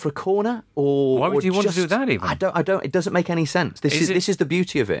put it behind for a corner, or Why would or you want to just- do that even? I don't. It doesn't make any sense. This is the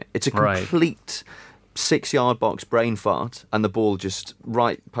beauty of it. It's a Right. complete 6-yard box brain fart, and the ball just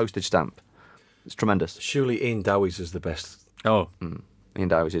right postage stamp. It's tremendous. Surely Ian Dowies is the best. Oh, Ian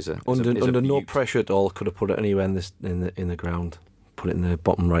Dowes is a Under no beaut. pressure at all, could have put it anywhere in the ground. Put it in the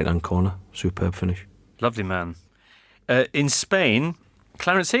bottom right-hand corner. Superb finish. lovely man. In Spain,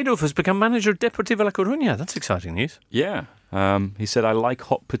 Clarence Seedorf has become manager of Deportivo La Coruña. That's exciting news. Yeah. He said, I like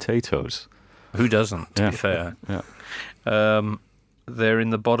hot potatoes. Who doesn't, to Yeah. be fair? Yeah. They're in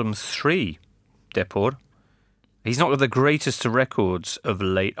the bottom three, Depor. He's not got the greatest of records of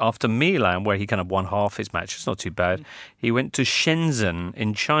late. After Milan, where he kind of won half his match, it's not too bad. He went to Shenzhen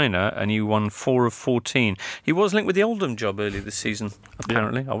in China and he won 4 of 14. He was linked with the Oldham job earlier this season,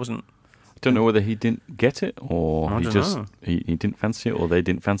 apparently. I wasn't... Don't know whether he didn't get it or I he don't just know. he didn't fancy it or they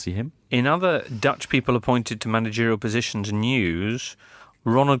didn't fancy him. In other Dutch people appointed to managerial positions news,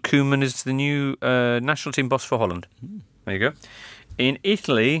 Ronald Koeman is the new national team boss for Holland. There you go. In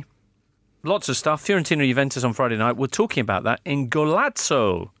Italy, lots of stuff. Fiorentina Juventus on Friday night. We're talking about that in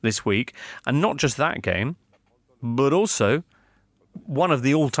Golazzo this week. And not just that game, but also one of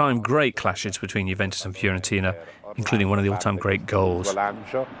the all-time great clashes between Juventus and Fiorentina, including one of the all-time great goals.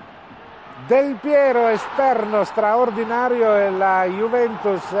 Del Piero esterno straordinario e la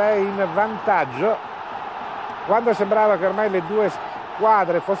Juventus è in vantaggio quando sembrava che ormai le due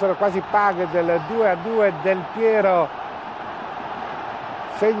squadre fossero quasi paghe del 2-2. Del Piero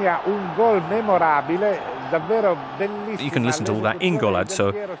segna un gol memorabile, davvero bellissimo. You can listen to all that in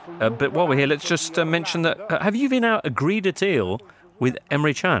Golazzo. But while we're here, let's just mention that have you been out agreed a deal with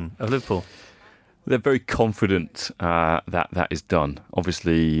Emre Can of Liverpool? They're very confident that is done.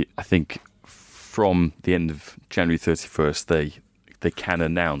 Obviously, I think from the end of January 31st, they can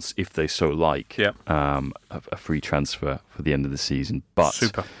announce, if they so like, a free transfer for the end of the season. But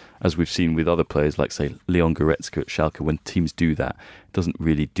Super. as we've seen with other players, like, say, Leon Goretzka at Schalke, when teams do that, it doesn't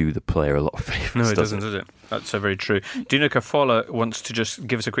really do the player a lot of favours. No, it doesn't, does it? That's so very true. Dino Cafola wants to just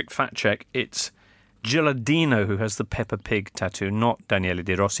give us a quick fact check. It's Gilardino who has the Peppa Pig tattoo, not Daniele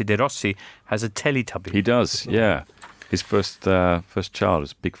De Rossi. De Rossi has a Teletubby. He does, yeah. His first child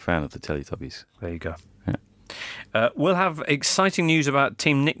was a big fan of the Teletubbies. There you go. Yeah. We'll have exciting news about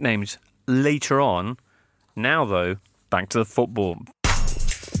team nicknames later on. Now, though, back to the football.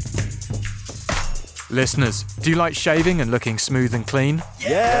 Listeners, do you like shaving and looking smooth and clean?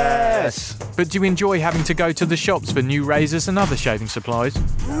 Yes! But do you enjoy having to go to the shops for new razors and other shaving supplies?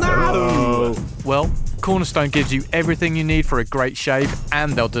 No! Well, Cornerstone gives you everything you need for a great shave,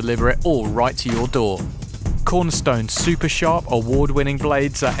 and they'll deliver it all right to your door. Cornerstone's super sharp, award-winning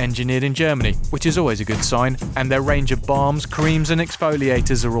blades are engineered in Germany, which is always a good sign, and their range of balms, creams and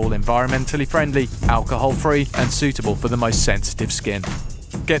exfoliators are all environmentally friendly, alcohol-free and suitable for the most sensitive skin.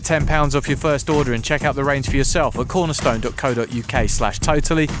 Get £10 off your first order and check out the range for yourself at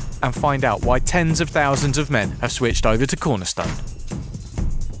cornerstone.co.uk/totally and find out why tens of thousands of men have switched over to Cornerstone.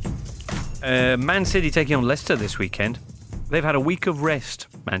 Man City taking on Leicester this weekend. They've had a week of rest,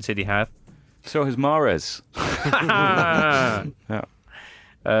 Man City have. So has Mahrez. Yeah.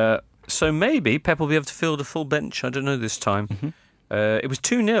 So maybe Pep will be able to field a full bench. I don't know this time. It was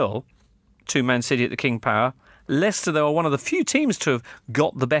 2-0 to Man City at the King Power. Leicester, though, are one of the few teams to have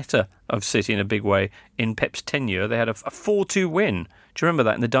got the better of City in a big way in Pep's tenure. They had a 4-2 win. Do you remember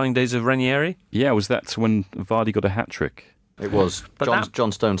that in the dying days of Ranieri? Yeah, was that when Vardy got a hat-trick? It was But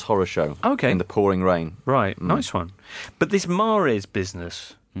John Stone's horror show. Okay. In the pouring rain. Right, nice one. But this Mahrez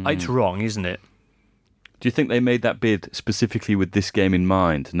business, it's wrong, isn't it? Do you think they made that bid specifically with this game in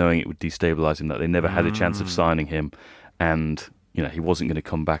mind, knowing it would destabilise him, that they never had a chance of signing him, and he wasn't going to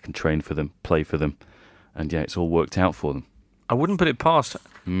come back and train for them, play for them, and it's all worked out for them. I wouldn't put it past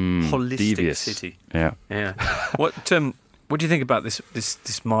holistic Devious. City. Yeah. Yeah. What do you think about this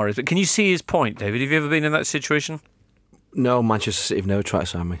Mahrez? Can you see his point, David? Have you ever been in that situation? No, Manchester City have never tried to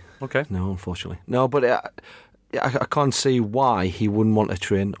sign me. Okay. No, unfortunately. No, but I can't see why he wouldn't want to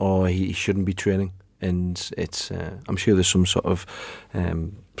train or he shouldn't be training. And it's I'm sure there's some sort of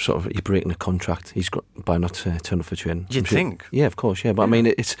he's breaking a contract. He's got by not turning up for training. You'd think? Yeah, of course. Yeah, but I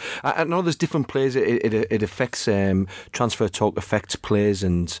mean, I know there's different players. It affects transfer talk affects players,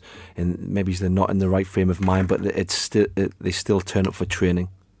 and maybe they're not in the right frame of mind. But they still turn up for training.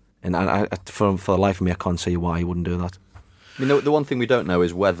 And for the life of me, I can't see why he wouldn't do that. I mean, the one thing we don't know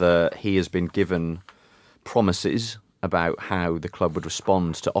is whether he has been given promises about how the club would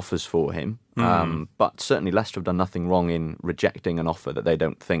respond to offers for him. But certainly Leicester have done nothing wrong in rejecting an offer that they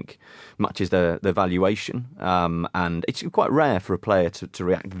don't think matches their valuation. And it's quite rare for a player to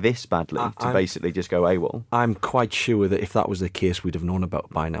react this badly, to basically just go AWOL. I'm quite sure that if that was the case, we'd have known about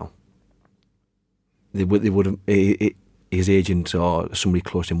it by now. They would have, his agent or somebody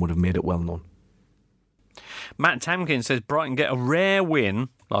close to him would have made it well known. Matt Tamkin says Brighton get a rare win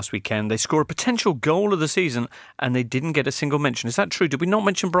last weekend. They score a potential goal of the season and they didn't get a single mention. Is that true? Did we not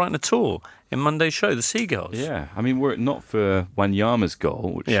mention Brighton at all in Monday's show, the Seagulls? Yeah, I mean, were it not for Wanyama's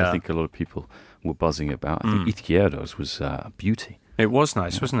goal, which Yeah. I think a lot of people were buzzing about, I think Izquierdo's was a beauty. It was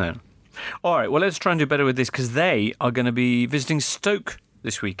nice, wasn't it? All right, well, let's try and do better with this because they are going to be visiting Stoke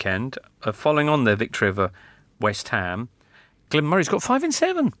this weekend, following on their victory over West Ham. Glenn Murray's got 5 in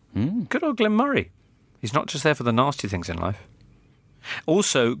 7. Good old Glenn Murray. He's not just there for the nasty things in life.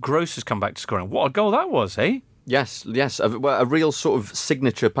 Also, Gross has come back to scoring. What a goal that was, eh? Yes, a real sort of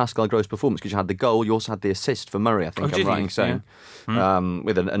signature Pascal Gross performance, because you had the goal, you also had the assist for Murray, I think I'm right in saying,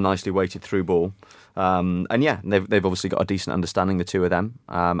 with a nicely weighted through ball. And yeah, they've obviously got a decent understanding, the two of them.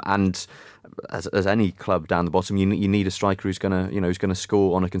 And as any club down the bottom, you need a striker who's gonna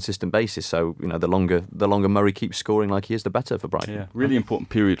score on a consistent basis. So the longer Murray keeps scoring like he is, the better for Brighton. Yeah, really important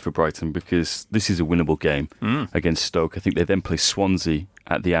period for Brighton because this is a winnable game against Stoke. I think they then play Swansea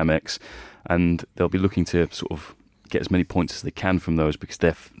at the Amex, and they'll be looking to sort of get as many points as they can from those because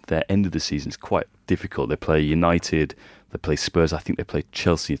their end of the season is quite difficult. They play United, they play Spurs. I think they play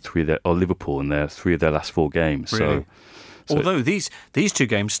Chelsea or Liverpool in their 3 of their last 4 games. Really? So although these two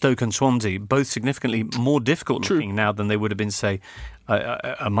games, Stoke and Swansea, both significantly more difficult looking now than they would have been, say,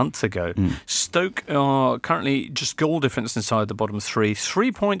 a month ago. Stoke are currently just goal difference inside the bottom 3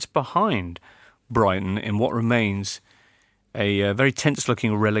 points behind Brighton in what remains a very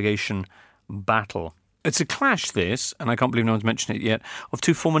tense-looking relegation battle. It's a clash, this, and I can't believe no one's mentioned it yet, of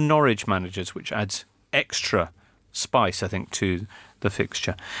 2 former Norwich managers, which adds extra spice, I think, to the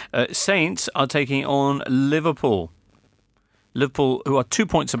fixture. Saints are taking on Liverpool. Liverpool, who are 2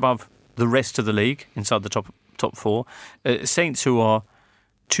 points above the rest of the league, inside the top 4. Saints, who are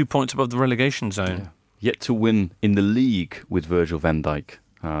 2 points above the relegation zone. Yeah. Yet to win in the league with Virgil van Dijk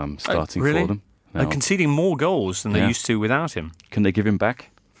starting really? for them. Now, conceding more goals than they used to without him. Can they give him back?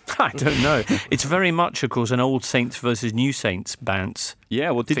 I don't know. It's very much, of course, an old Saints versus new Saints bounce.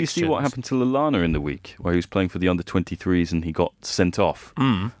 Yeah, well, did you see what happened to Lallana in the week, where he was playing for the under-23s and he got sent off?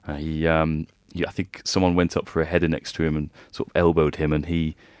 I think someone went up for a header next to him and sort of elbowed him, and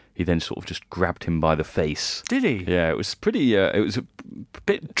he then sort of just grabbed him by the face. Did he? Yeah, it was pretty. It was a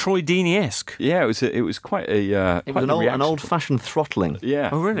bit Troy Deeney-esque. Yeah, it was quite a. It was an old-fashioned throttling.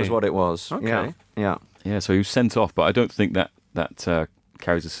 Yeah, oh really? Was what it was. Okay. Yeah. So he was sent off, but I don't think that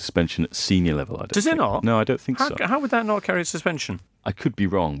carries a suspension at senior level. Does it not? No, I don't think so. How would that not carry a suspension? I could be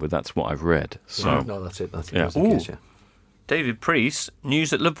wrong, but that's what I've read. So No, that's it. That's Yeah. the case, yeah. David Priest, news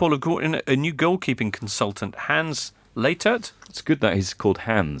that Liverpool have got in a new goalkeeping consultant, Hans Leitert. it's good that he's called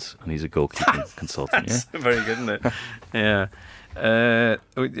Hans and he's a goalkeeping consultant. Yeah. Very good, isn't it? Yeah.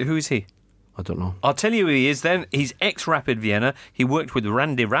 Who is he? I don't know. I'll tell you who he is then. He's ex-Rapid Vienna. He worked with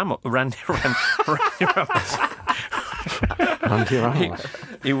Randy Ramos. Randy Ramos.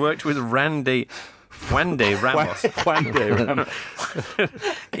 He worked with Wandy Ramos.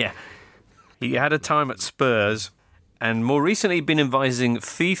 Yeah. He had a time at Spurs and more recently been advising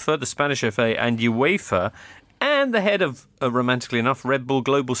FIFA, the Spanish FA, and UEFA, and the head of, romantically enough, Red Bull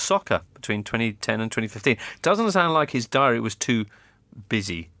Global Soccer between 2010 and 2015. Doesn't sound like his diary was too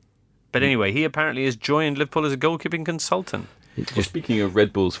busy. But anyway, he apparently has joined Liverpool as a goalkeeping consultant. Well, speaking of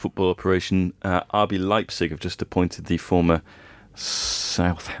Red Bull's football operation, RB Leipzig have just appointed the former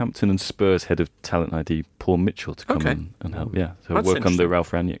Southampton and Spurs head of talent ID, Paul Mitchell, to come in and help. Yeah, so That's work under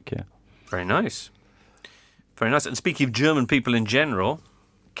Ralf Rangnick. Yeah, very nice. Very nice. And speaking of German people in general,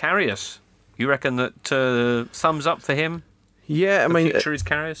 Karius, you reckon that thumbs up for him? Yeah, I mean, future is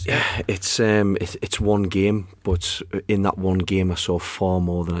Karius. Yeah. It's one game, but in that one game, I saw far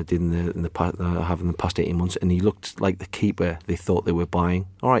more than I did in the past. I have in the past 18 months, and he looked like the keeper they thought they were buying.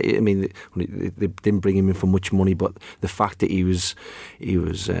 All right, I mean, they didn't bring him in for much money, but the fact that he was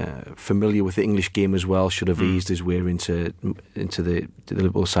familiar with the English game as well should have eased his way into the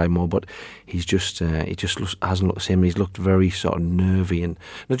Liverpool side more. But he just hasn't looked the same. He's looked very sort of nervy, and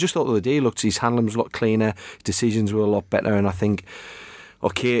I just thought the other day his handling was a lot cleaner, his decisions were a lot better, and I think,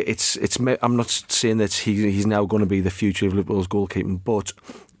 okay, I'm not saying that he's now going to be the future of Liverpool's goalkeeping, but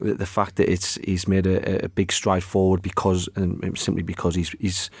the fact that he's made a big stride forward simply because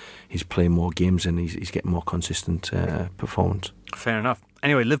he's playing more games and he's getting more consistent performance. Fair enough.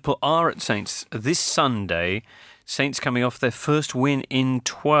 Anyway, Liverpool are at Saints this Sunday. Saints coming off their first win in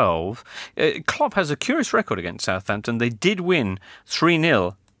 12. Klopp has a curious record against Southampton. They did win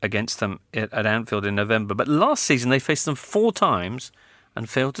 3-0 against them at Anfield in November, but last season they faced them 4 times and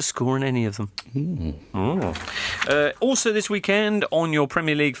failed to score in any of them. Also this weekend on your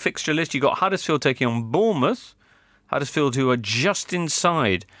Premier League fixture list, you got Huddersfield taking on Bournemouth. Huddersfield, who are just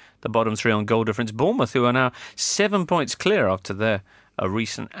inside the bottom 3 on goal difference. Bournemouth, who are now 7 points clear after their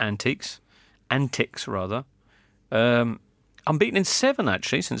recent antics. Unbeaten in 7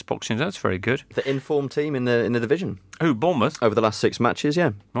 actually since Boxing Day. That's very good. The informed team in the division. Who, Bournemouth? Over the last 6 matches,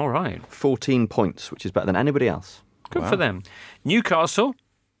 yeah. All right. 14 points, which is better than anybody else. Good for them. Newcastle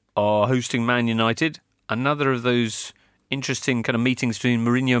are hosting Man United. Another of those interesting kind of meetings between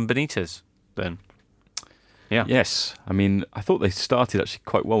Mourinho and Benitez, Ben. Yeah. Yes. I mean, I thought they started actually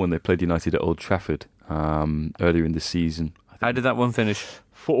quite well when they played United at Old Trafford earlier in the season. How did that one finish?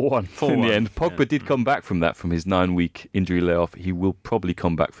 4-1 in the end. Pogba did come back from his 9-week injury layoff. He will probably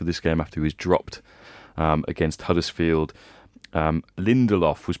come back for this game after he was dropped against Huddersfield.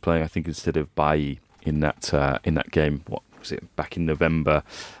 Lindelof was playing, I think, instead of Bailly in that game. What was it, back in November?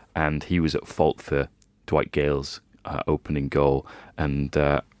 And he was at fault for Dwight Gale's opening goal. And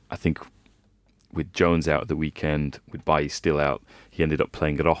I think with Jones out at the weekend, with Bailly still out, he ended up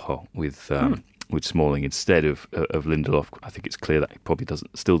playing Rojo with Smalling instead of Lindelof. I think it's clear that he probably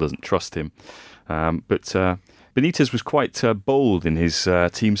still doesn't trust him. But Benitez was quite bold in his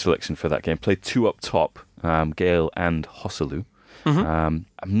team selection for that game. Played 2 up top, Gale and Joselu. I'm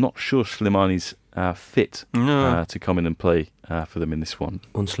not sure Slimani's fit to come in and play for them in this one.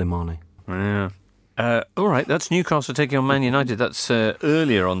 On Slimani. Yeah. All right, that's Newcastle taking on Man United. That's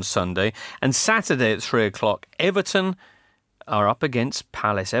earlier on Sunday. And Saturday at 3:00, Everton are up against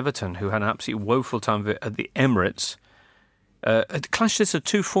Palace. Everton, who had an absolutely woeful time at the Emirates. Clash this of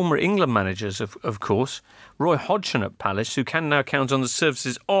 2 former England managers, of course. Roy Hodgson at Palace, who can now count on the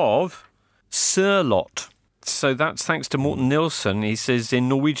services of Sir Lot. So that's thanks to Morten Nilsson. He says in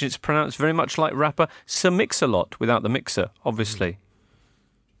Norwegian it's pronounced very much like rapper Sir Mix-a-Lot, without the mixer, obviously.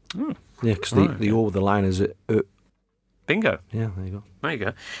 Yeah, because the line is Bingo. Yeah, there you go. There you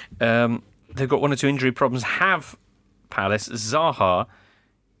go. They've got 1 or 2 injury problems. Have Palace. Zaha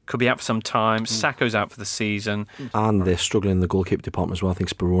could be out for some time. Sakho's out for the season. And they're struggling in the goalkeeper department as well. I think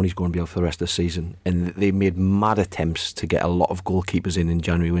Speroni's going to be out for the rest of the season. And they made mad attempts to get a lot of goalkeepers in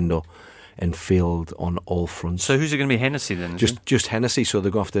January window and failed on all fronts. So who's it going to be? Hennessy then? Just Hennessy, so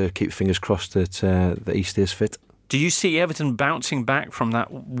they're going to have to keep fingers crossed that he stays fit. Do you see Everton bouncing back from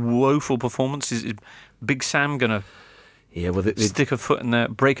that woeful performance? Is Big Sam going to stick a foot in there,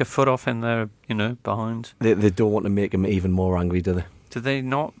 break a foot off in there, behind? They don't want to make him even more angry, do they? Do they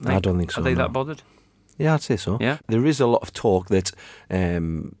not? I don't think so. Are they that bothered? Yeah, I'd say so. Yeah. There is a lot of talk that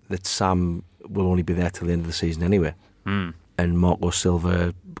Sam will only be there till the end of the season anyway. And Marco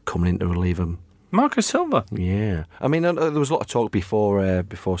Silva coming in to relieve him. Marco Silva? Yeah. I mean, there was a lot of talk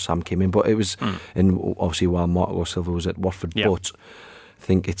before Sam came in, but it was, and obviously while Marco Silva was at Watford, but I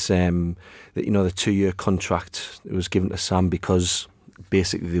think it's the 2-year contract was given to Sam because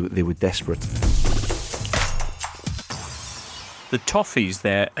basically they were desperate. The Toffees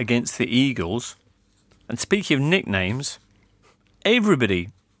there against the Eagles. And speaking of nicknames, everybody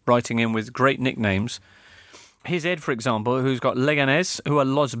writing in with great nicknames. Here's Ed, for example, who's got Leganés, who are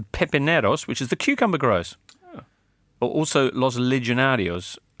Los Pepineros, which is the cucumber growers. But also Los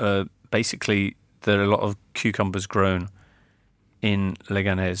Legionarios. Basically, there are a lot of cucumbers grown in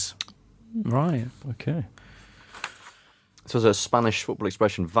Leganés. Right. Okay. So there's a Spanish football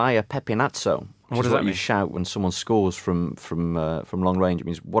expression, vaya pepinazo. What does that mean? You shout when someone scores from long range. It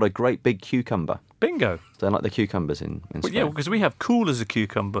means, what a great big cucumber. Bingo. They're like the cucumbers in Spain. Yeah, because we have cool as a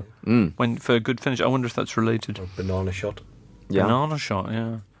cucumber for a good finish. I wonder if that's related. Or banana shot. Yeah. Banana shot,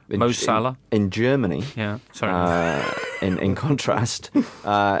 yeah. Mo Salah. In Germany, yeah. Sorry. in contrast,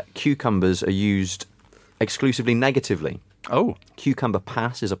 cucumbers are used exclusively negatively. Oh, Cucumber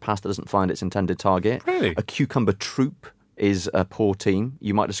pass is a pass that doesn't find its intended target. Really? A cucumber troop is a poor team.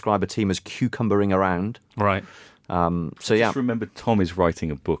 You might describe a team as cucumbering around. right. So yeah, Just remember, Tom is writing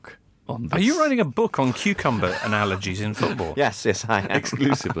a book on this. Are you writing a book on cucumber analogies in football? yes, I am.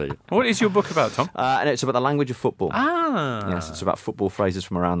 exclusively? What is your book about, Tom? And it's about the language of football. Ah. Yes, it's about football phrases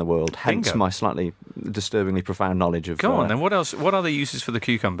from around the world. Hence Bingo. my slightly disturbingly profound knowledge of. Go on, then. What else? What other uses for the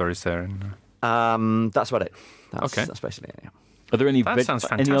cucumber is there? That's about it. Okay. That's basically it. Yeah. Are there any That sounds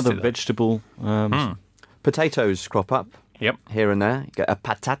any other fantastic, though. vegetable? Potatoes crop up Yep. here and there. You get a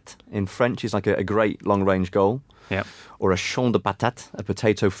patate in French is like a great long-range goal. Yep. Or a champ de patate, a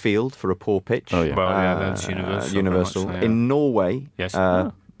potato field for a poor pitch. Oh, yeah. Well, yeah, that's universal. Universal. very much so, yeah. In Norway, Yes.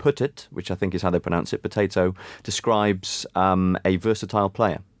 putet, which I think is how they pronounce it, potato, describes a versatile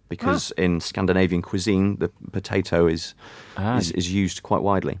player. Because in Scandinavian cuisine, the potato is used quite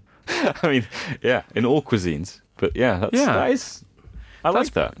widely. I mean, yeah, in all cuisines. But yeah, that is. I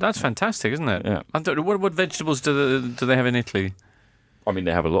like that. That's fantastic, isn't it? Yeah. I don't know, what vegetables do they have in Italy? I mean,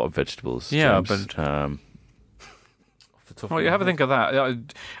 they have a lot of vegetables. Yeah, James. but- off the top of Well, my you have a head. think of that.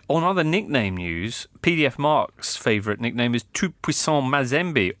 On other nickname news, PDF Mark's favourite nickname is Tout Puissant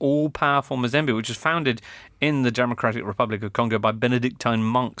Mazembe, all-powerful Mazembe, which was founded in the Democratic Republic of Congo by Benedictine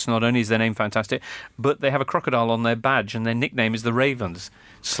monks. Not only is their name fantastic, but they have a crocodile on their badge, and their nickname is the Ravens.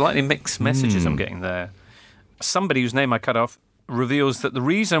 Slightly mixed messages I'm getting there. Somebody whose name I cut off reveals that the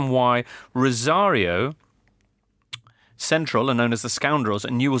reason why Rosario Central are known as the Scoundrels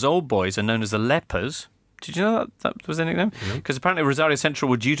and Newell's Old Boys are known as the Lepers. Did you know that was their nickname? Because apparently Rosario Central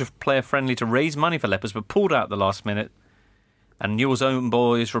were due to play a friendly to raise money for Lepers, but pulled out at the last minute, and Newell's Own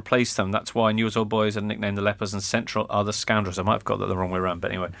Boys replaced them. That's why Newell's Old Boys are nicknamed the Lepers and Central are the Scoundrels. I might have got that the wrong way around,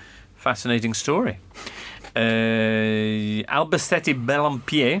 but anyway, fascinating story. Albacete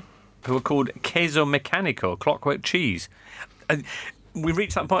Bellampier, who are called Queso Mecanico, clockwork cheese. We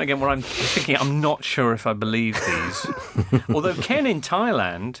reached that point again where I'm thinking I'm not sure if I believe these. Although Ken in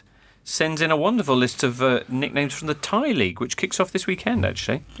Thailand sends in a wonderful list of nicknames from the Thai League, which kicks off this weekend,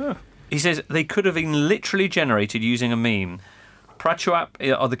 actually. He says they could have been literally generated using a meme. Prachuap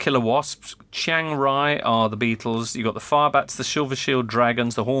are the Killer Wasps, Chiang Rai are the Beatles, you've got the Farbats, the Silver Shield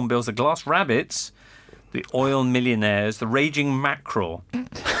Dragons, the Hornbills, the Glass Rabbits, the Oil Millionaires, the Raging Mackerel, the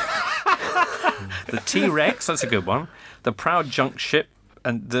T-Rex, that's a good one, the Proud Junk Ship,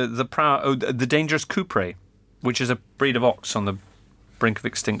 and the Dangerous Coupre, which is a breed of ox on the brink of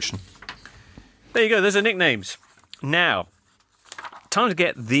extinction. There you go, there's the nicknames. Now, time to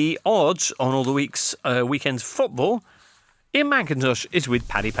get the odds on all the weekend's football. Ian McIntosh is with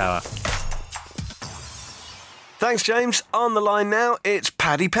Paddy Power. Thanks, James. On the line now, it's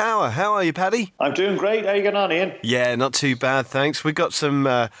Paddy Power. How are you, Paddy? I'm doing great. How are you getting on, Ian? Yeah, not too bad, thanks. We've got some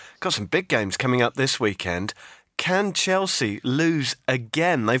big games coming up this weekend. Can Chelsea lose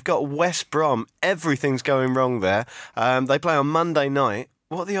again? They've got West Brom. Everything's going wrong there. They play on Monday night.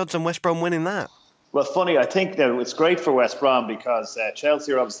 What are the odds on West Brom winning that? Well, funny, I think that it's great for West Brom because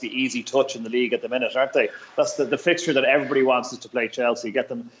Chelsea are obviously easy touch in the league at the minute, aren't they? That's the fixture that everybody wants is to play Chelsea, get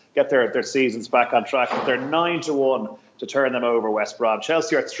their seasons back on track. But they're 9-1 to turn them over, West Brom.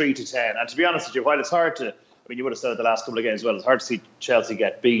 Chelsea are 3-10. And to be honest with you, while it's hard to, I mean, you would have said it the last couple of games as well, it's hard to see Chelsea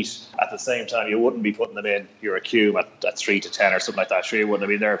get beat. At the same time, you wouldn't be putting them in your accum at 3-10 or something like that. Sure you wouldn't.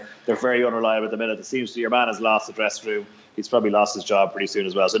 I mean, they're very unreliable at the minute. It seems to your man has lost the dressing room. He's probably lost his job pretty soon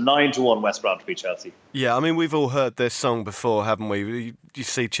as well. So 9-1 West Brom to beat Chelsea. Yeah, I mean, we've all heard this song before, haven't we? You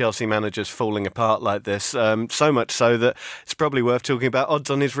see Chelsea managers falling apart like this. So much so that it's probably worth talking about odds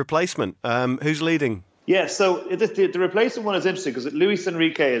on his replacement. Who's leading? Yeah, so the replacement one is interesting because Luis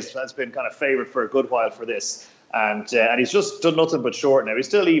Enrique has been kind of favoured for a good while for this. And he's just done nothing but short now. He's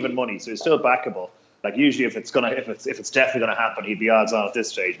still even money, so he's still backable. Like usually, if it's definitely gonna happen, he'd be odds on at this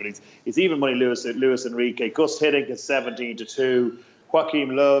stage. But he's even money. Luis Enrique, Gus Hiddink is 17-2. Joachim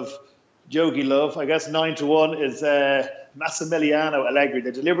Löw, Yogi Löw, I guess 9-1 is Massimiliano Allegri.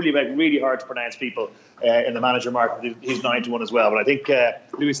 They deliberately make really hard to pronounce people in the manager market. He's 9-1 as well. But I think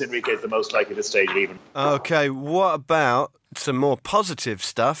Luis Enrique is the most likely at this stage even. Okay, what about some more positive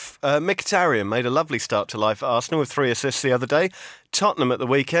stuff? Mkhitaryan made a lovely start to life at Arsenal with 3 assists the other day. Tottenham at the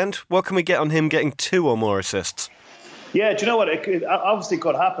weekend. What can we get on him getting 2 or more assists? Yeah, do you know what? It obviously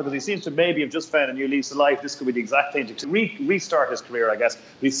could happen because he seems to maybe have just found a new lease of life. This could be the exact thing to restart his career, I guess.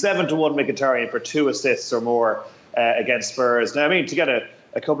 He's 7-1 Mkhitaryan for 2 assists or more against Spurs. Now, I mean, to get a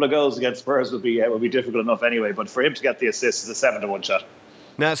couple of goals against Spurs would be difficult enough anyway, but for him to get the assist is a 7-1 shot.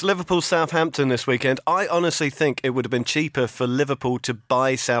 Now, it's Liverpool-Southampton this weekend. I honestly think it would have been cheaper for Liverpool to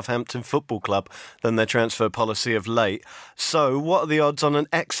buy Southampton Football Club than their transfer policy of late. So, what are the odds on an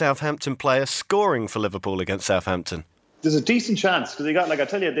ex-Southampton player scoring for Liverpool against Southampton? There's a decent chance because they got, like I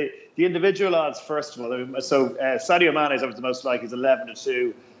tell you, the individual odds first of all. So Sadio Mane is the most likely, he's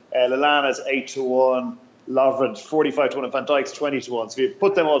 11-2. Lallana's 8-1. Lovren 45-1, and Van Dijk's 20-1. So if you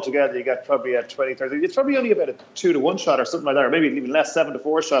put them all together, you get probably a 20-30. It's probably only about a 2-1 shot or something like that, or maybe even less,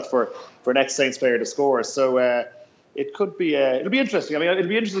 7-4 shot for an ex-Saints player to score. So it could be it'll be interesting. I mean, it'll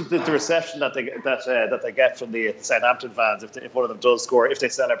be interesting the reception that they get from the Southampton fans if one of them does score, if they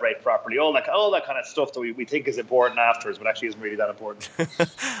celebrate properly, all that kind of stuff that we think is important afterwards, but actually isn't really that important.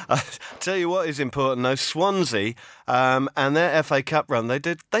 I tell you what is important though, Swansea and their FA Cup run, they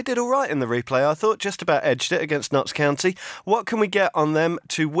did all right in the replay. I thought just about edged it against Notts County. What can we get on them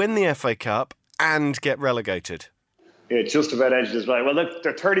to win the FA Cup and get relegated? Yeah, just about edged as well. Well, look,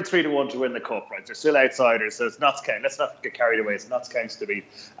 they're 33-1 to win the cup, right? They're still outsiders, so it's Notts County. Let's not get carried away. It's Notts County to beat.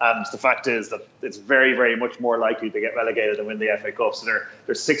 And the fact is that it's very, very much more likely to get relegated than win the FA Cup. So they're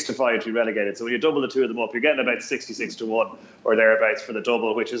 6-5 to be relegated. So when you double the two of them up, you're getting about 66-1 or thereabouts for the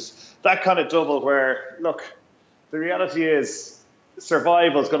double, which is that kind of double where, look, the reality is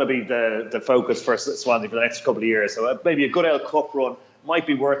survival is going to be the focus for Swansea for the next couple of years. So maybe a good old cup run might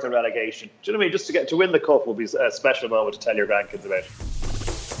be worth a relegation. Do you know what I mean? Just to win the cup will be a special moment to tell your grandkids about.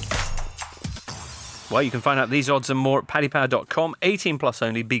 Well, you can find out these odds and more at paddypower.com, 18 plus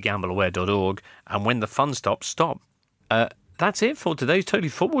only, begambleaware.org, and when the fun stops, stop. That's it for today's Totally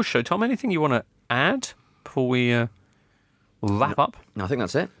Football Show. Tom, anything you want to add before we wrap up? I think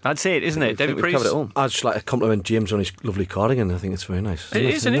that's it. That's it, isn't it? David We've covered it all. I'd just like to compliment James on his lovely cardigan. I think it's very nice. It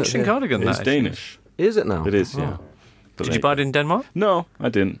is an interesting cardigan. It's Danish. Is it now? It is, yeah. Did you buy it in Denmark? No, I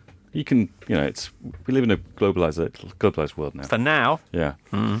didn't. You can, we live in a globalized world now. For now. Yeah.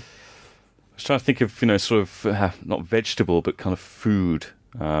 I was trying to think of, sort of, not vegetable, but kind of food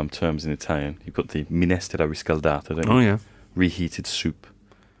terms in Italian. You've got the minestra riscaldata, don't you? Oh, yeah. Reheated soup.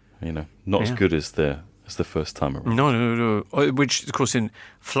 Not as good as the first time around. No. Which, of course, in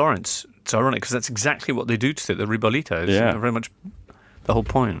Florence, it's ironic because that's exactly what they do to it, the ribollita. It's very much the whole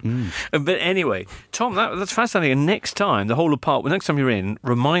point. But anyway, Tom, that's fascinating. And next time, next time you're in,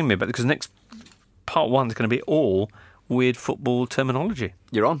 remind me about it, because next part one is going to be all weird football terminology.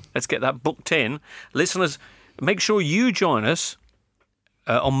 You're on. Let's get that booked in. Listeners, make sure you join us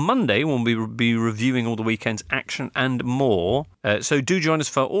on Monday when we'll be reviewing all the weekend's action and more. So do join us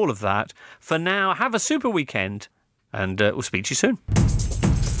for all of that. For now, have a super weekend, and we'll speak to you soon.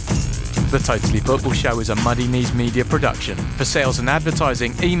 The Totally Football Show is a Muddy Knees Media production. For sales and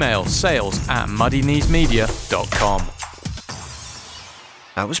advertising, email sales@muddykneesmedia.com.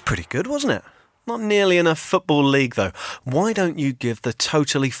 That was pretty good, wasn't it? Not nearly enough Football League, though. Why don't you give the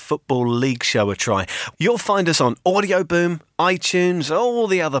Totally Football League show a try? You'll find us on Audio Boom, iTunes, all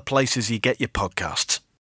the other places you get your podcasts.